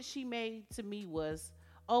comment she made to me was,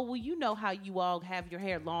 "Oh, well, you know how you all have your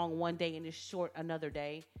hair long one day and it's short another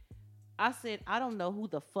day." I said, "I don't know who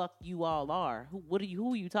the fuck you all are. Who are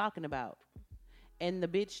you talking about?" And the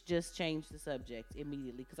bitch just changed the subject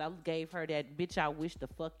immediately because I gave her that bitch I wish the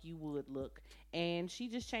fuck you would look. And she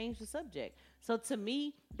just changed the subject. So to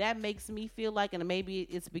me, that makes me feel like, and maybe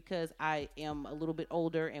it's because I am a little bit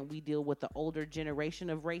older and we deal with the older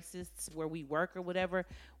generation of racists where we work or whatever,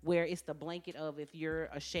 where it's the blanket of if you're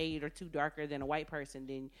a shade or two darker than a white person,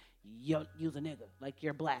 then you're a nigga, like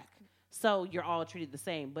you're black. So you're all treated the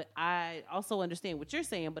same. But I also understand what you're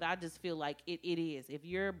saying, but I just feel like it is. If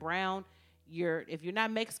you're brown, if you're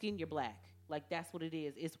not Mexican, you're black. Like that's what it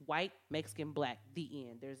is. It's white, Mexican, black. The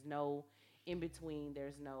end. There's no in between.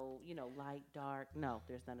 There's no, light, dark. No,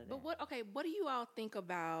 there's none of that. But what do you all think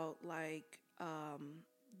about like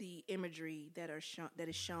the imagery that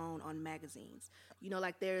is shown on magazines?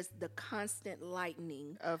 Like there's the constant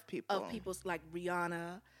lightening of people's like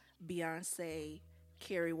Rihanna, Beyonce,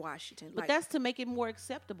 Kerry Washington. But that's to make it more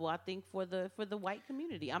acceptable, I think, for the white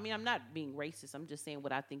community. I mean, I'm not being racist. I'm just saying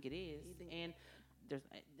what I think it is. And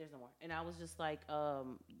there's no more. And I was just like,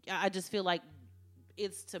 I just feel like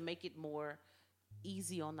it's to make it more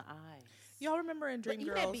easy on the eyes. Y'all remember in Dreamgirls?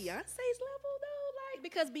 You at Beyonce's level though, like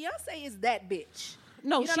because Beyonce is that bitch.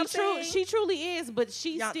 No, she truly is, but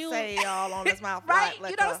she still say all on his mouth, right? You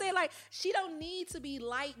know what I'm saying? Like she don't need to be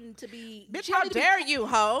lightened to be. Bitch, how dare you,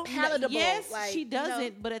 ho? Palatable. Yes, like, she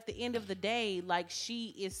doesn't. But at the end of the day, like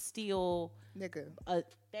she is still nigga.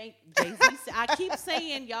 Thank Jay-Z. I keep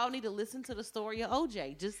saying y'all need to listen to the story of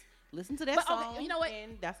OJ. Just listen to that song. Okay, you know what?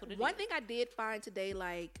 And that's what it One is. thing I did find today,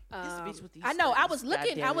 like, this bitch with these I know I studies, was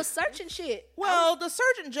looking, I was goddammit. searching shit. Well, the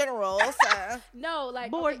Surgeon General. No, like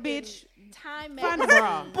Bored okay, bitch. Time Find the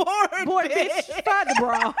magazine. bra. Bored bitch. Find the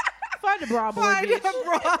bra. Find the bra, bored Find bitch. the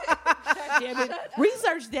bra. Damn it.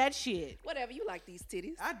 Research that shit. Whatever, you like these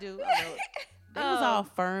titties. I do. I know. They was all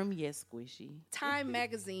firm yet squishy. Time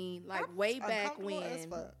magazine, like way back uncomfortable as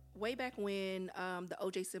when the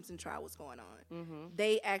O.J. Simpson trial was going on, Mm-hmm.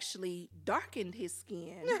 they actually darkened his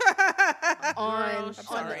skin I'm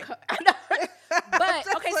sorry. But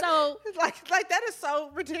okay, so like that is so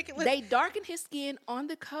ridiculous. they darkened his skin on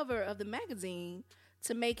the cover of the magazine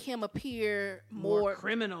to make him appear more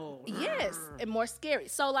criminal. Yes, and more scary.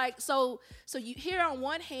 So you here on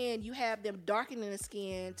one hand you have them darkening the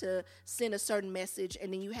skin to send a certain message,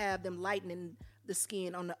 and then you have them lightening the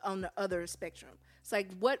skin on the other spectrum. It's like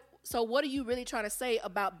what are you really trying to say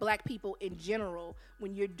about black people in general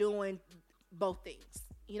when you're doing both things?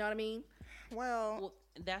 You know what I mean? Well,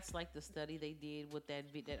 that's like the study they did with that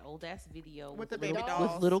old ass video With the little, baby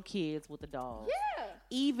dolls. with little kids with the dolls. Yeah.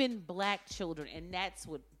 Even black children, and that's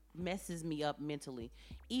what messes me up mentally.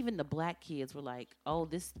 Even the black kids were like, "Oh,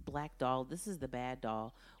 this black doll, this is the bad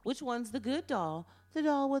doll. Which one's the good doll? The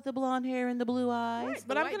doll with the blonde hair and the blue eyes." Right,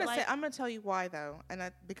 but I'm gonna tell you why though,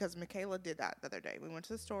 and because Michaela did that the other day. We went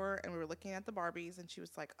to the store and we were looking at the Barbies, and she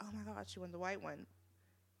was like, "Oh my God, she won the white one."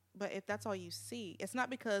 But if that's all you see, it's not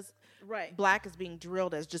because black is being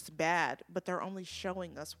drilled as just bad, but they're only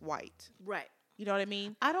showing us white. Right. You know what I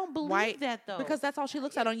mean? I don't believe White, that though, because that's all she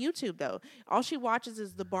looks at on YouTube. Though all she watches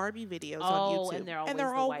is the Barbie videos on YouTube, and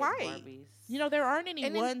they're all the white. Barbies. You know, there aren't any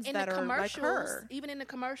ones in that the are like commercials, her. even in the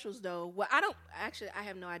commercials though. Well, I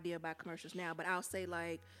have no idea about commercials now, but I'll say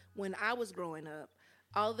like when I was growing up,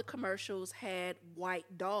 all the commercials had white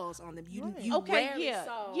dolls on them. You rarely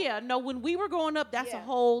saw. No, when we were growing up, that's a Yeah.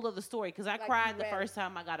 whole other story. Because I Like, cried you the rarely- first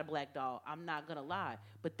time I got a black doll. I'm not gonna lie,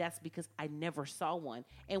 but that's because I never saw one.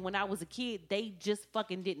 And when I was a kid, they just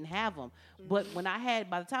fucking didn't have them. But when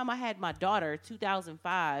by the time I had my daughter,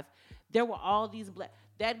 2005, there were all these black.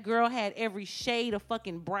 That girl had every shade of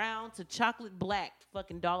fucking brown to chocolate black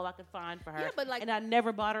fucking doll I could find for her. Yeah, but like- and I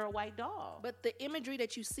never bought her a white doll. But the imagery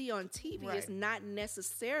that you see on TV is Right. not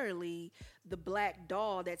necessarily the black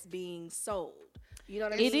doll that's being sold. You know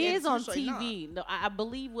what I mean? It is on usually TV. No, I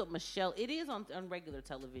believe what Michelle. It is on regular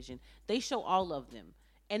television. They show all of them,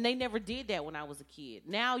 and they never did that when I was a kid.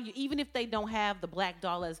 Now, even if they don't have the black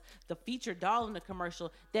doll as the featured doll in the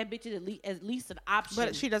commercial, that bitch is at least an option.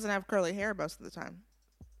 But she doesn't have curly hair most of the time.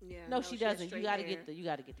 Yeah, no, she has doesn't. You straight got to hair.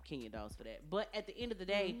 get the Kenya dolls for that. But at the end of the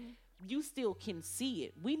day, you still can see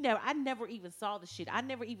it. I never even saw the shit. I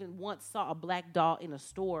never even once saw a black doll in a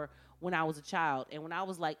store when I was a child. And when I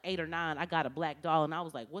was like 8 or 9, I got a black doll, and I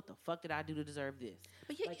was like, "What the fuck did I do to deserve this?"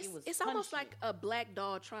 But yeah, Like, it was it's almost like punishment. a black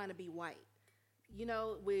doll trying to be white. You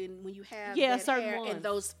know, when you have Yeah, that certain hair ones. and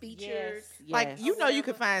those features. Yes, Like yes. you know, you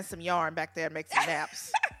could find some yarn back there and make some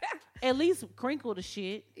naps. At least crinkle the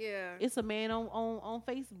shit. Yeah. It's a man on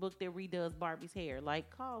Facebook that redoes Barbie's hair. Like,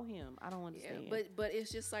 call him. I don't understand. Yeah, but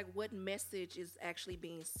it's just like what message is actually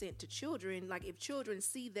being sent to children? Like if children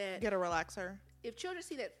see that, Get a relaxer. if children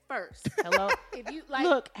see that first, Hello. if you like,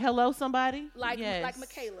 Look, hello, somebody. like Yes.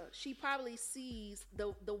 Michaela, she probably sees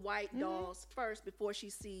the white dolls first before she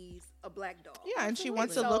sees a black doll. Yeah, and she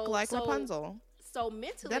wants to Absolutely. look like So- Rapunzel. So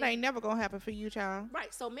mentally, That ain't never gonna happen for you, child.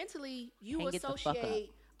 right. So mentally, you Can't get the fuck up. associate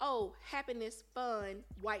happiness, fun,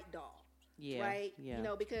 white doll. Yeah. Right? Yeah. You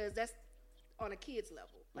know, because that's on a kid's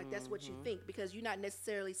level. Like that's what you think because you're not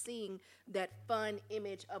necessarily seeing that fun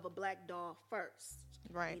image of a black doll first.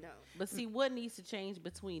 Right. You know. But see, what needs to change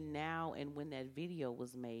between now and when that video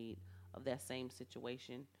was made of that same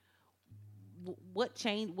situation? What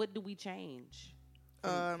change? What do we change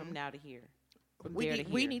from now to here? From there to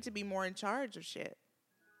We here? need to be more in charge of shit.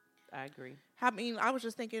 I agree. I mean, I was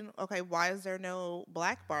just thinking, okay, why is there no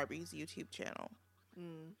Black Barbies YouTube channel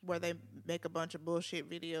where they make a bunch of bullshit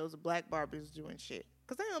videos of Black Barbies doing shit?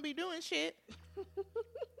 Because they don't be doing shit.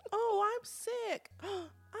 Oh, I'm sick.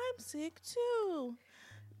 I'm sick too.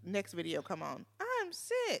 Next video, come on. I'm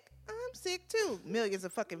sick. I'm sick too. Millions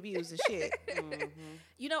of fucking views and shit.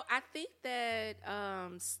 You know, I think that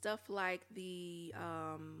stuff like the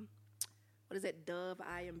what is that? Dove,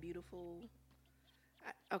 I am beautiful.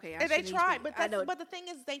 Okay, And they shouldn't try, even- but I know but the thing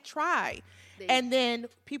is, they try, They- and then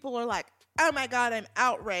people are like, "Oh my god, I'm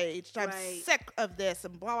outraged. I'm Right. sick of this,"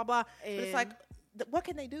 and blah blah blah. But it's And- like, what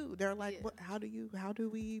can they do? They're like, Yeah. what, how do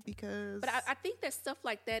we? Because But I think that stuff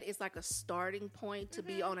like that is like a starting point to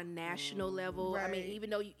be on a national level. I mean, Right. even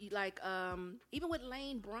though you like, even with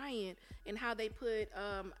Lane Bryant and how they put,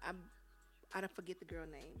 I don't forget the girl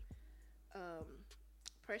name,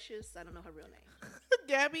 Precious. I don't know her real name.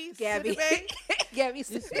 Gabby, Gabby. Sidibe, Gabby.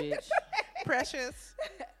 This bitch. Precious.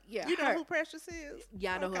 Yeah, You know her. who Precious is?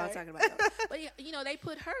 Yeah, I know who I'm Okay. talking about. though. But yeah, you know, they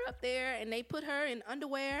put her up there, and they put her in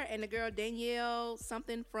underwear, and the girl Danielle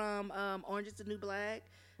something from Orange Is the New Black,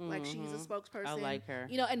 like she's a spokesperson. I like her.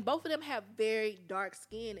 You know, and both of them have very dark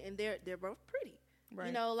skin, and they're both pretty. You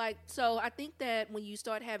Right. know, like so. I think that when you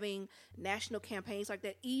start having national campaigns like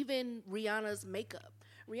that, even Rihanna's makeup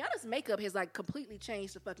has like completely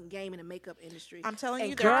changed the fucking game in the makeup industry. I'm telling And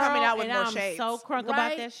you, they're coming out with and more I'm shades. so crunk about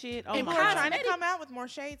Right? that shit. Oh And my People are god. trying to cosmetic- come out with more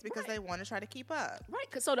shades because they want to try to keep up. Right,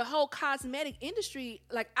 cause so the whole cosmetic industry,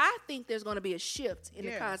 like I think there's going to be a shift in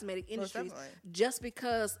the Yeah, cosmetic most industries definitely. just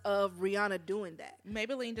because of Rihanna doing that.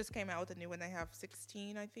 Maybelline just came out with a new one. They have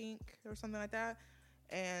 16, I think, or something like that.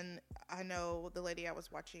 And I know the lady I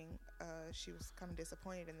was watching, she was kind of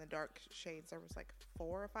disappointed in the dark shades. There was like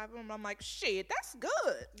 4 or 5 of them. I'm like, shit, that's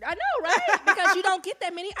good. I know, right? Because you don't get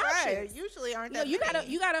that many Right. options. Usually aren't You know, that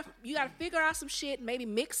you many. gotta figure out some shit, maybe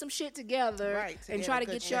mix some shit together, Right, to and get try a to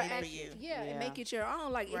good get your shade for action, you. and Yeah. make it your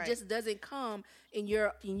own. Like Right. it just doesn't come in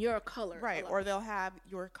your color, Right. color. Or they'll have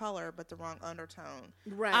your color but the wrong undertone.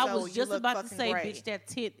 right. I So was you just look about to fucking say, great. bitch, that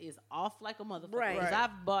tit is off like a motherfucker. Right. 'Cause Right.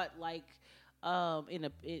 I've bought like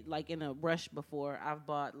in a rush before. I've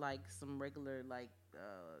bought like some regular like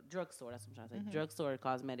drugstore. That's what I'm trying to say. Drugstore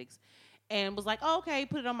cosmetics, and was like, oh, okay,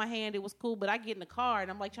 put it on my hand. It was cool, but I get in the car and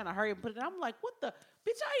I'm like trying to hurry up and put it. I'm like, what the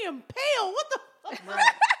bitch? I am pale. What the?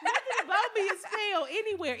 Nothing about me is pale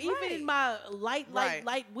anywhere, even in my light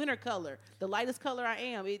winter color, the lightest color I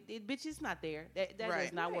am. It bitch, it's not there. That does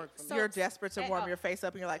Right. not Right. work for me. So- You're desperate to warm uh, your face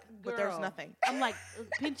up and you're like, but there's Girl, nothing. I'm like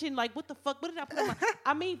pinching, like, what the fuck? What did I put on my?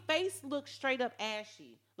 I mean, face looks straight up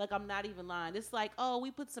ashy. Like, I'm not even lying. It's like, oh, we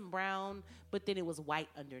put some brown, but then it was white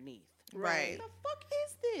underneath. Right. What the fuck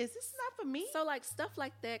is this? This is not for me. So like stuff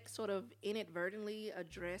like that sort of inadvertently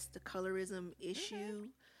address the colorism issue,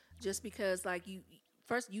 just because like you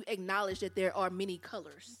acknowledge that there are many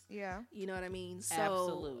colors. Yeah. You know what I mean? So,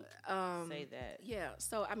 Absolute. Um, Say that. Yeah.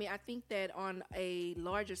 So I mean, I think that on a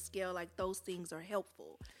larger scale, like those things are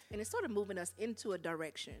helpful, and it's sort of moving us into a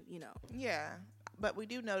direction. You know. Yeah. But we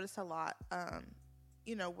do notice a lot,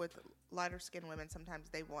 with lighter skinned women, sometimes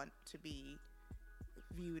they want to be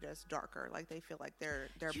viewed as darker. Like they feel like their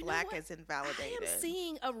You know black what? is invalidated. I am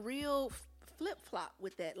seeing a real flip flop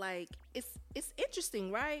with that. Like it's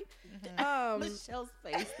interesting, right? Michelle's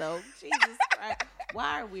face, though. Jesus Christ.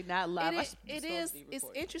 Why are we not live? It's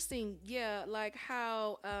interesting, yeah, like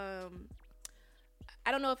how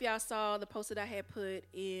I don't know if y'all saw the post that I had put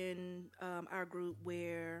in our group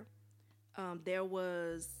where there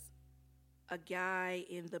was a guy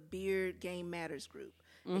in the Beard Game Matters group,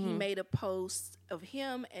 and he made a post of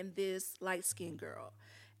him and this light skinned girl,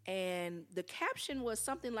 and the caption was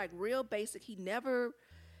something like real basic. He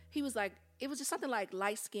was like, it was just something like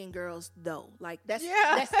light skinned girls though. Like that's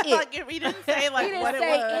it. Like he didn't say like He didn't what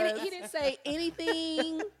say it was. he didn't say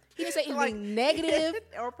anything. He didn't say anything Like- negative.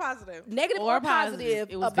 or positive. Negative Or or positive. positive.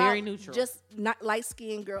 It was about very neutral. Just not light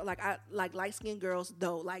skinned girl. Like I like light skinned girls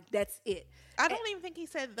though. Like that's it. I don't even think he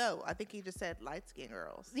said though. I think he just said light skinned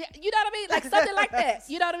girls. Yeah, you know what I mean? Like something like that.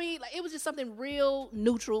 You know what I mean? Like it was just something real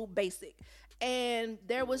neutral, basic. And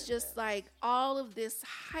there was just like all of this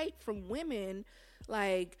hype from women.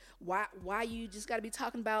 Like why you just got to be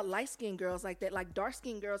talking about light skinned girls like that? Like dark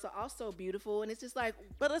skinned girls are also beautiful, and it's just like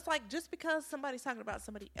But it's like just because somebody's talking about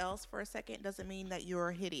somebody else for a second doesn't mean that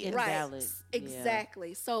you're hideous. right, Invalid. Yeah.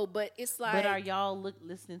 exactly. So, but it's like, But are y'all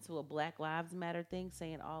listening to a Black Lives Matter thing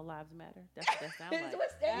saying all lives matter? That's what that sounds like.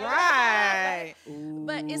 What's that? Right.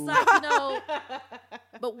 But it's like, you know,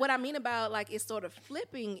 but what I mean about like it's sort of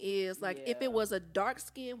flipping is like if Yeah. it was a dark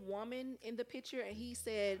skinned woman in the picture and he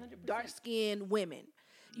said 100%. dark skinned women,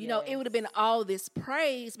 you know, it would have Yes. been all this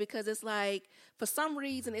praise because it's like for some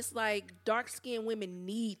reason it's like dark skinned women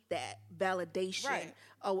need that validation Right.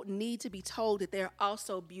 or need to be told that they're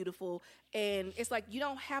also beautiful. And it's like you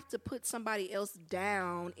don't have to put somebody else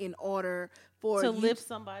down in order for To you lift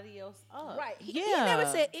somebody else up. Right. He Yeah. never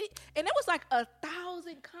said it. And there was like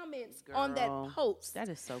 1,000 comments on that Girl, post. That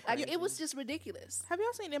is so Like crazy. it was just ridiculous. Have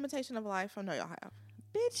y'all seen Imitation of Life? I know y'all have.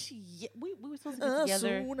 Bitch, we were supposed to get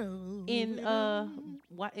together in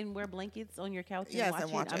and wear blankets on your couch and Yes, watch and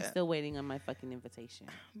it. watch I'm it. still waiting on my fucking invitation.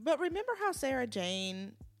 But remember how Sarah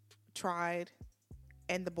Jane tried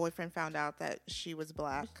and the boyfriend found out that she was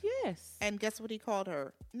black? Yes. And guess what he called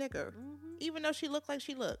her? Nigger. Even though she looked like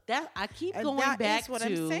she looked. That I keep And going that back is what to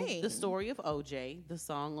I'm saying. the story of OJ, the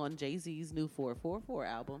song on Jay-Z's new 444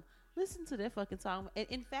 album. Listen to that fucking song. And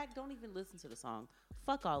in fact, don't even listen to the song.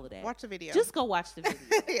 Fuck all of that. Watch the video. Just go watch the video.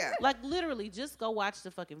 Yeah. Like literally, just go watch the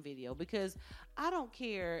fucking video because I don't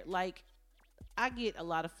care. Like I get a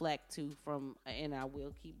lot of flack too from, and I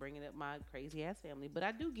will keep bringing up my crazy ass family, but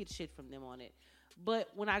I do get shit from them on it. But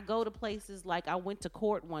when I go to places, like I went to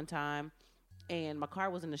court one time and my car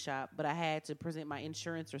was in the shop, but I had to present my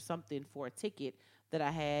insurance or something for a ticket that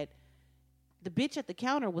I had. The bitch at the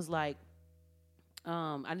counter was like,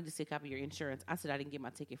 I need to see a copy of your insurance. I said, I didn't get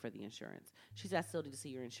my ticket for the insurance. She said, I still need to see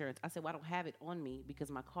your insurance. I said, well, I don't have it on me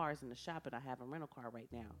because my car is in the shop and I have a rental car right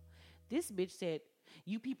now. This bitch said,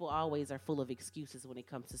 you people always are full of excuses when it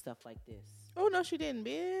comes to stuff like this. Oh, no, she didn't,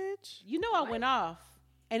 bitch. You know, I went off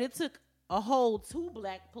and it took a whole 2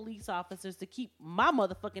 black police officers to keep my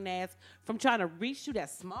motherfucking ass from trying to reach through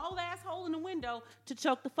that small ass hole in the window to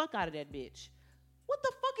choke the fuck out of that bitch. What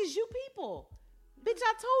the fuck is you people? Bitch,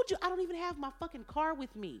 I told you I don't even have my fucking car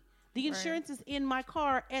with me. The insurance is in my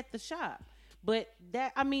car at the shop. But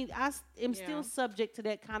that, I mean, I am still subject to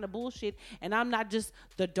that kind of bullshit. And I'm not just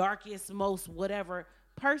the darkest, most whatever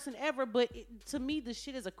person ever. But to me, the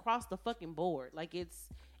shit is across the fucking board. Like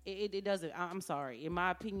it doesn't, I'm sorry. In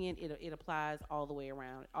my opinion, it applies all the way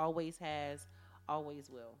around. It always has, always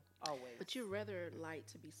will. Always. But you're rather light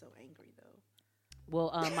to be so angry though.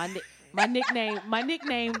 Well, my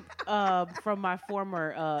nickname from my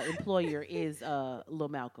former employer is Lil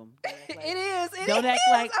Malcolm. It is. Don't act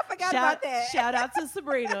like I forgot about that. Shout out to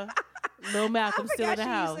Sabrina. Lil Malcolm still in the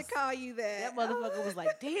house. Used to call you That that. motherfucker was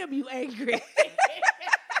like, "Damn, you angry."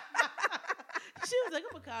 She was like,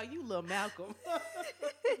 "I'm gonna call you Lil Malcolm."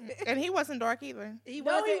 And he wasn't dark either. He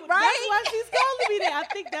No, wasn't That's right. why she's calling me that.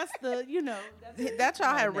 I think that's the, That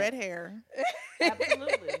child had red hair.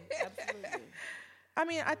 Absolutely.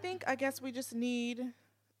 I guess we just need,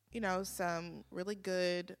 some really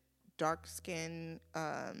good dark skin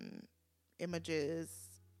images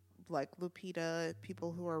like Lupita,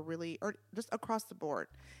 people who are really, or just across the board.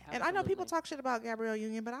 And I know people Absolutely. talk shit about Gabrielle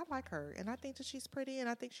Union, but I like her. And I think that she's pretty and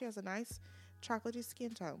I think she has a nice chocolatey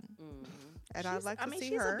skin tone. And I'd like to see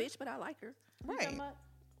she's her. a bitch, but I like her. Right.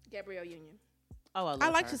 Gabrielle Union. Oh, I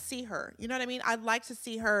like to see her. You know what I mean? I'd like to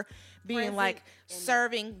see her being Present like in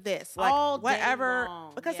serving this, like all day whatever.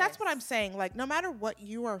 long, Because that's what yes. I'm saying. Like no matter what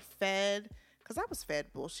you are fed, because I was fed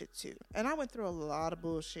bullshit too, and I went through a lot of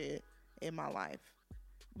bullshit in my life.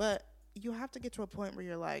 But you have to get to a point where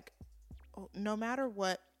you're like, oh, no matter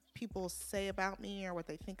what people say about me or what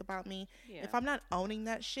they think about me, Yeah. if I'm not owning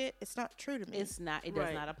that shit, it's not true to me. It does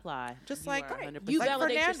Right. not apply. Just You like are Right. 100% You like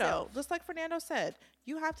validate Fernando, yourself. just like Fernando said,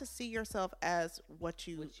 you have to see yourself as what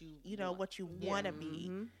you want to be,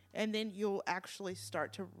 Mhm. and then you'll actually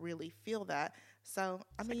start to really feel that. So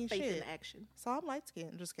I mean, Faith shit. in action. So I'm light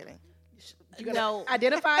skinned. Just kidding. You No.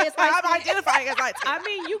 identify as light I'm identifying as light skinned. I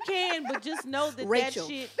mean, you can, but just know that Rachel.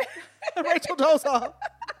 that shit. Rachel Dolezal.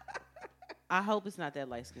 I hope it's not that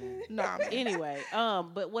light skin. Nah, man. Anyway,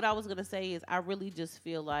 but what I was gonna say is, I really just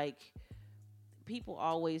feel like people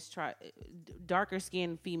always try. Darker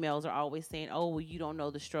skinned females are always saying, "Oh, well, you don't know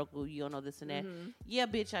the struggle. You don't know this and that." Yeah,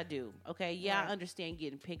 bitch, I do. Okay, yeah, I understand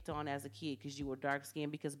getting picked on as a kid because you were dark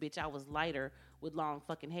skinned. Because bitch, I was lighter with long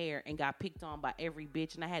fucking hair and got picked on by every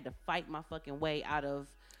bitch, and I had to fight my fucking way out of.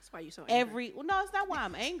 That's why you so angry. Every. Well, no, it's not why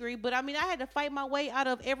I'm angry, but I mean, I had to fight my way out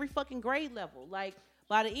of every fucking grade level. Like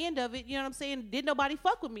by the end of it, you know what I'm saying? Didn't nobody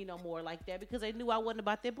fuck with me no more like that because they knew I wasn't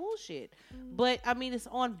about that bullshit. But I mean, it's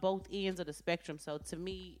on both ends of the spectrum. So to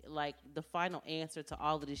me, like the final answer to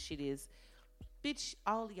all of this shit is, bitch,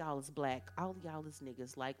 all of y'all is black. All of y'all is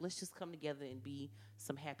niggas. Like, let's just come together and be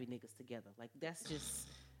some happy niggas together. Like, that's just.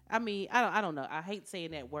 I mean, I don't know. I hate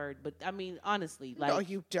saying that word, but I mean, honestly, like. No,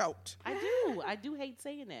 you don't. I do hate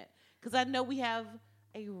saying that because I know we have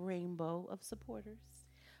a rainbow of supporters.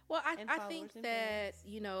 Well, I followers think and that, fans.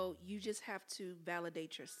 you know, you just have to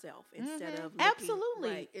validate yourself instead of looking, Absolutely,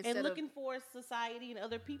 right, and instead looking for society and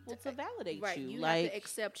other people to validate right, you. you like, have to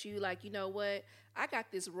accept you. Like, you know what? I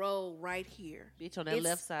got this role right here. bitch, on that It's-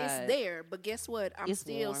 left side, It's there, but guess what? I'm It's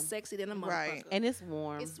still warm. sexy than a motherfucker. Right. and it's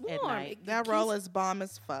warm. It's at warm. night. That roll is bomb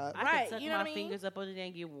as fuck. I Right, can tuck you know my what I mean? fingers up under there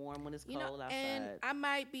and get warm when it's You cold know, outside. and I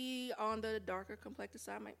might be on the darker complected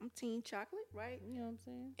side. I'm teen chocolate, right? You know what I'm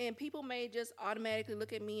saying? And people may just automatically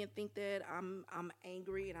look at me and think that I'm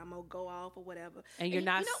angry and I'm gonna go off or whatever. And you're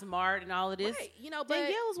not you know, smart and all of this. right? You know, but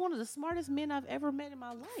Danielle is one of the smartest men I've ever met in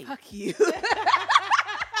my life. fuck you.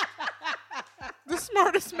 The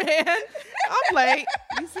smartest man. I'm late.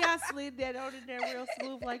 You see how I slid that on in there real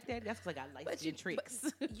smooth like that? That's because I got light But skin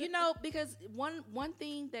tricks. You know, because one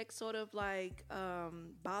thing that sort of like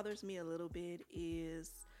bothers me a little bit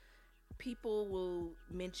is people will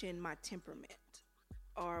mention my temperament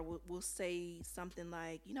or will say something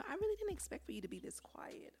like, you know, I really didn't expect for you to be this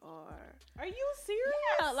quiet, or Are you serious?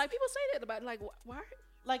 yeah, like people say that about like why?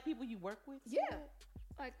 Like people you work with? Yeah,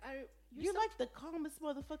 like You're so, like the calmest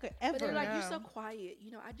motherfucker ever. but they're like, you're Yeah. so quiet.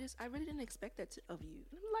 You know, I really didn't expect that of you.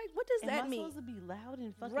 And I'm like, what does Am that I mean? supposed to be loud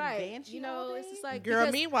and fucking Right? banshee You know, all it's day? just like Girl,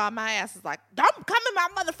 because- meanwhile, my ass is like, don't come in my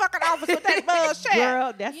motherfucking office with that bullshit.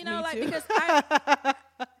 Girl, that's you know, me like too. because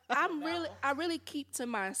I really keep to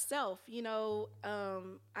myself. You know,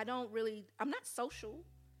 I'm not social.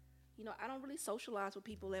 You know, I don't really socialize with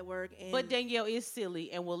people at work. And But Danielle is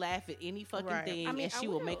silly and will laugh at any fucking Right. thing, I mean, and I she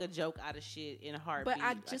will make will. a joke out of shit in a heartbeat. but I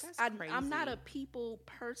Like, just that's I'm not a crazy. people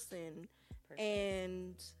person,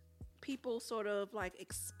 and people sort of like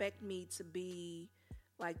expect me to be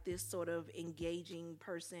like this sort of engaging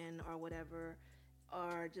person or whatever,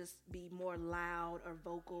 or just be more loud or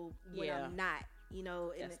vocal when Yeah. I'm not. You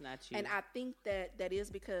know, and That's not you. And I think that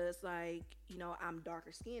is because, like, you know, I'm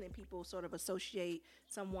darker skinned and people sort of associate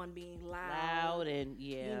someone being loud and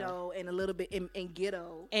yeah, you know, and a little bit in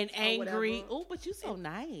ghetto and or angry. whatever. Oh, but you so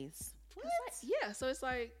nice. What? It's like- yeah, so it's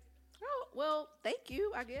like, oh, well, thank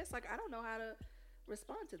you, I guess. Like, I don't know how to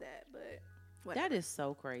respond to that, but whatever. That is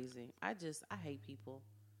so crazy. I hate people.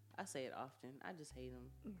 I say it often. I just hate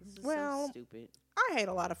them. It's just Well- so stupid. I hate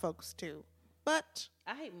a lot of folks too. But,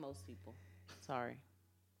 I hate most people. Sorry.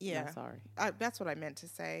 yeah, No, sorry. that's what I meant to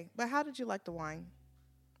say. But how did you like the wine?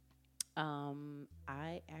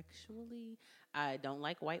 I don't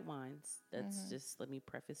like white wines. That's just, let me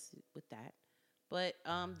preface it with that. But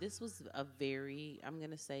this was I'm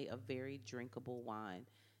going to say a very drinkable wine.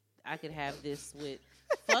 I could have this with,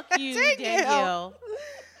 fuck you, Danielle.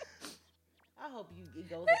 I hope it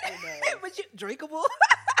goes up your nose. but you drinkable,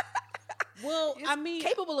 Well, I mean,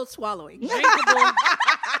 capable of swallowing. drinkable.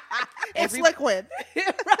 It's liquid.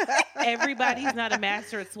 Everybody's not a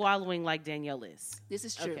master at swallowing like Danielle is. This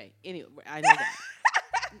is true. Okay, anyway, I know that.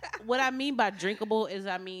 What I mean by drinkable is,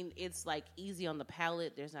 I mean, it's like easy on the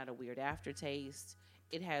palate. There's not a weird aftertaste.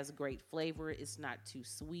 It has great flavor. It's not too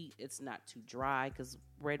sweet. It's not too dry, because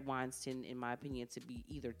red wines tend, in my opinion, to be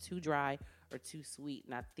either too dry or too sweet.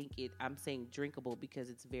 And I think I'm saying drinkable because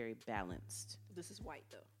it's very balanced. This is white,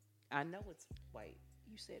 though. I know it's white.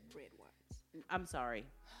 You said red wines. I'm sorry.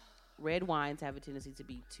 Red wines have a tendency to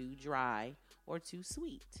be too dry or too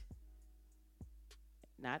sweet.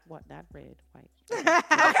 Not red, white. Because I'm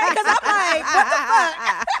like, what the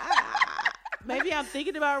fuck? Maybe I'm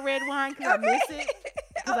thinking about red wine because I miss it.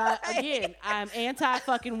 Because I'm anti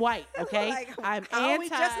fucking white. Okay, Like, I'm how are we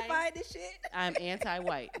justifying this shit? I'm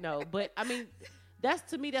anti-white. No, but I mean,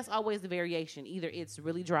 to me that's always the variation. Either it's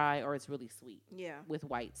really dry or it's really sweet. Yeah. With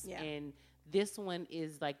whites, Yeah. and this one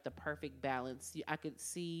is like the perfect balance. I could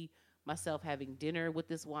see myself having dinner with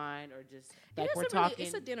this wine, or just like we're talking.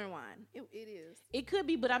 It's a dinner wine. It is. It could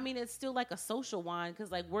be, but I mean, it's still like a social wine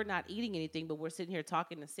because like we're not eating anything, but we're sitting here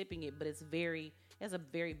talking and sipping it. But it's very It has a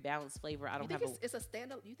very balanced flavor. I You don't think have it's a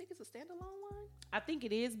standalone? You think it's a standalone wine? I think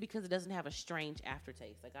it is because it doesn't have a strange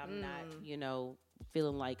aftertaste. Like I'm not,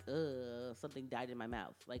 feeling like something died in my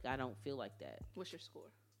mouth. Like I don't feel like that. What's your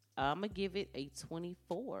score? I'm gonna give it a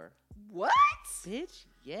 24. What? Bitch,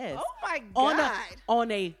 yes. Oh my On god!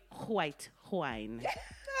 on a white wine,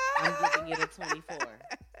 I'm giving it a 24.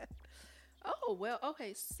 Oh well,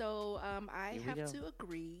 okay. So I Here we have go. to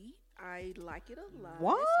agree. I like it a lot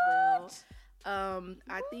What? as well.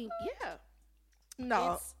 I think No,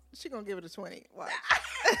 It's- she gonna give it a 20. Watch.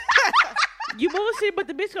 You bullshit, but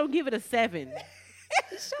the bitch gonna give it a 7.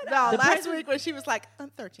 No, The last present- week when she was like, I'm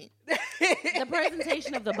 13. The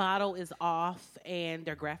presentation of the bottle is off, and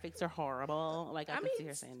their graphics are horrible. Like I, I can mean see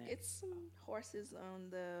her saying that. it's some horses on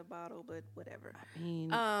the bottle, but whatever. I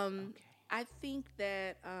mean, Um, okay. I think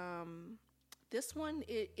that this one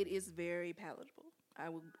it is very palatable.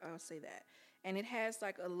 I'll say that, and it has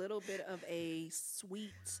like a little bit of a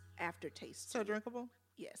sweet aftertaste. So to it. drinkable?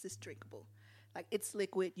 Yes, it's drinkable. Like it's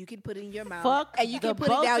liquid. You can put it in your mouth, Fuck and you the can put it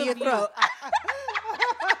both down of your you. throat.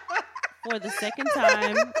 For the second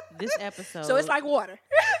time this episode, So it's like water.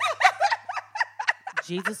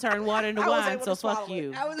 Jesus turned water into I was wine. able So to fuck swallow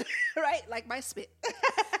you. it. I was right, like my spit.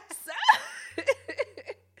 So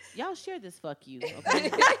Y'all share this. Fuck you.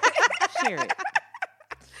 Okay? Share it.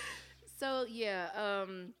 So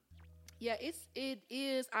it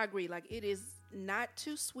is. I agree. Like it is not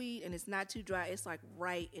too sweet and it's not too dry. It's like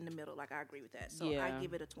right in the middle. Like I agree with that. So Yeah. I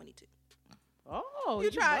give it a 22. Oh,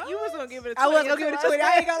 You tried. You was gonna give it a 20. I was gonna give it a 20.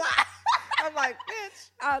 I ain't gonna lie. I'm like, bitch.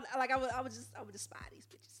 I would just spy these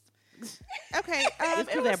bitches. Okay. It's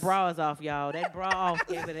because that bra is off, y'all. That bra off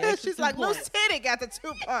gave it an extra She's 2 like, points. loose titty got the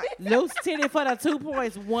 2 points. Loose titty for the 2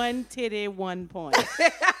 points. 1 titty, 1 point.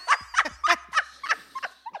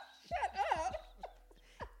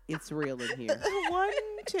 It's real in here. 1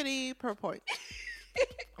 titty per point.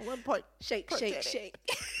 1 point. Shake, Per shake, titty. shake.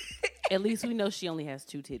 At least we know she only has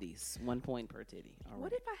 2 titties. 1 point per titty. All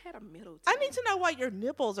What right. if I had a middle? I need to know why your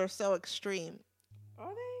nipples are so extreme. Are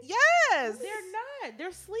they? Yes. They're not.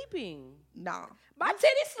 They're sleeping. No. My titty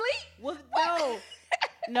sleep. Well, no.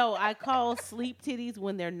 No, I call sleep titties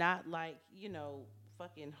when they're not like,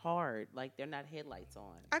 fucking hard. Like they're not headlights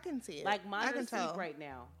on. I can see it. Like mine I are can asleep tell. right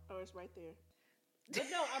now. Oh, it's right there. But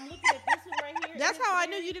no, I'm looking at this one right here. That's and how I it's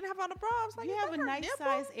knew very- you didn't have on a bra. I was like, You is have that a her nice nipple?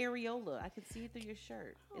 size areola. I can see it through your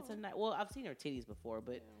shirt. It's a nice. Well, I've seen her titties before,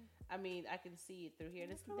 but I mean, I can see it through here.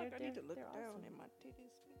 I feel like I need to look down at my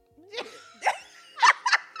titties.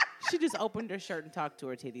 She just opened her shirt and talked to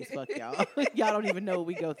her titties. Fuck y'all. Y'all don't even know what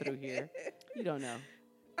we go through here. You don't know.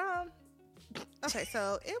 Okay,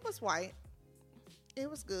 so it was white. It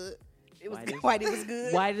was good. It was White good. is- White. It was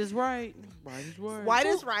good. White is right. White is right. White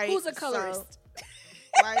is right. Who's a so colorist?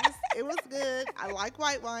 it was good. I like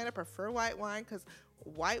white wine. I prefer white wine because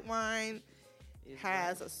white wine Is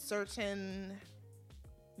has right. a certain,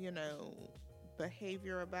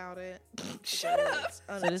 behavior about it. Shut up. It's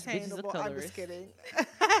So this bitch is a unattainable. I'm colorist. just kidding.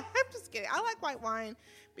 I'm just kidding. I like white wine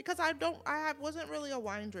because wasn't really a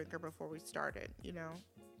wine drinker before we started,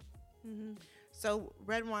 Mm-hmm. So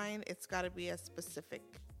red wine, it's got to be a specific,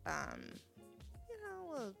 a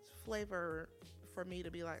flavor for me to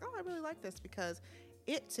be like, oh, I really like this because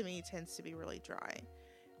it to me tends to be really dry.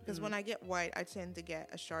 Because when I get white, I tend to get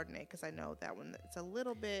a Chardonnay because I know that one it's a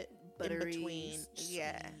little bit Buttery, in between.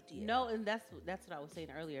 Yeah. sweet, No, and that's what I was saying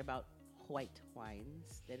earlier about white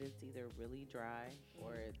wines. That it's either really dry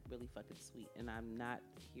or really fucking sweet, and I'm not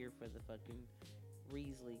here for the fucking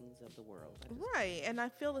Rieslings of the world. I just- Right. And I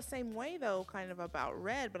feel the same way though, kind of about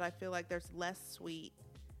red, but I feel like there's less sweet.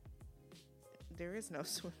 There is no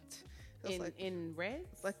sweet. It's In red,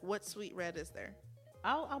 like what sweet red is there?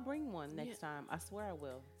 I'll bring one next time. I swear I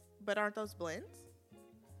will. But aren't those blends?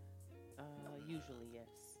 Usually, yes.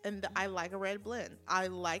 And I like a red blend. I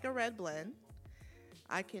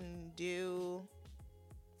can do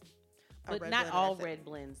a But red not blend, all that's it. red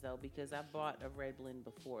blends though, because I bought a red blend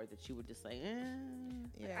before that you were just like,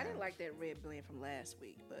 Yeah. I didn't like that red blend from last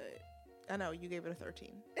week, but I know you gave it a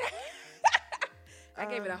 13. I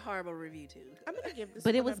gave it a horrible review too. I'm gonna give this.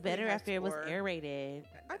 But it one a was better pretty high after it was score. aerated.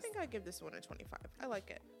 I think I give this one a 25. I like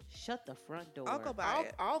it. Shut the front door. I'll go buy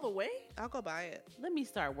it. All the way? I'll go buy it. Let me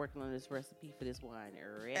start working on this recipe for this wine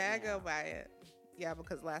right I now. go buy it. Yeah,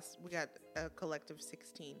 because we got a collective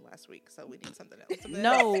 16 last week, so we need something else. Something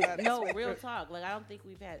No, else this no, week. real talk. Like I don't think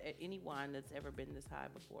we've had any wine that's ever been this high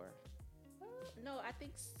before. No, I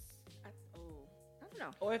think. I don't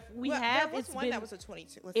know. Or if we Well, have, there was it's one been that was a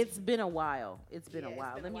 22. it's been a while. It's been Yeah, a it's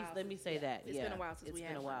while. been a Let me while let me since- say yeah, that. it's been a while since it's we been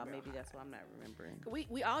had a one while. real Maybe high. that's why I'm not remembering.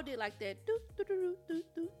 We all did like that. Do do do do do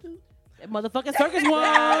do do. That motherfucking circus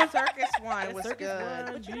That one. circus one That was circus good.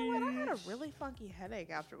 one, But you know what? I had a bitch. really funky headache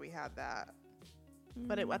after we had that.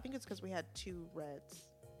 But I think it's because we had 2 reds.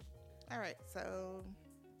 All right, so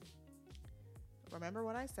remember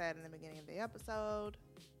what I said in the beginning of the episode.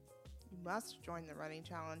 You must join the running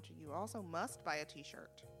challenge. You also must buy a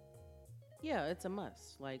t-shirt. Yeah, it's a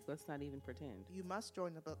must. Like, let's not even pretend. You must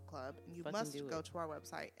join the book club. And you Fucking must do go it. to our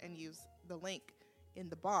website and use the link in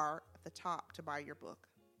the bar at the top to buy your book.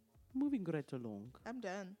 Moving right along. I'm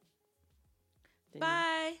done. Then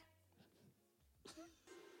Bye.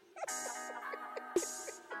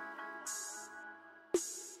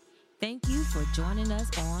 Thank you for joining us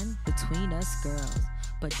on Between Us Girls.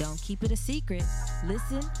 But don't keep it a secret.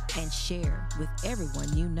 Listen and share with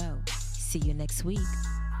everyone you know. See you next week.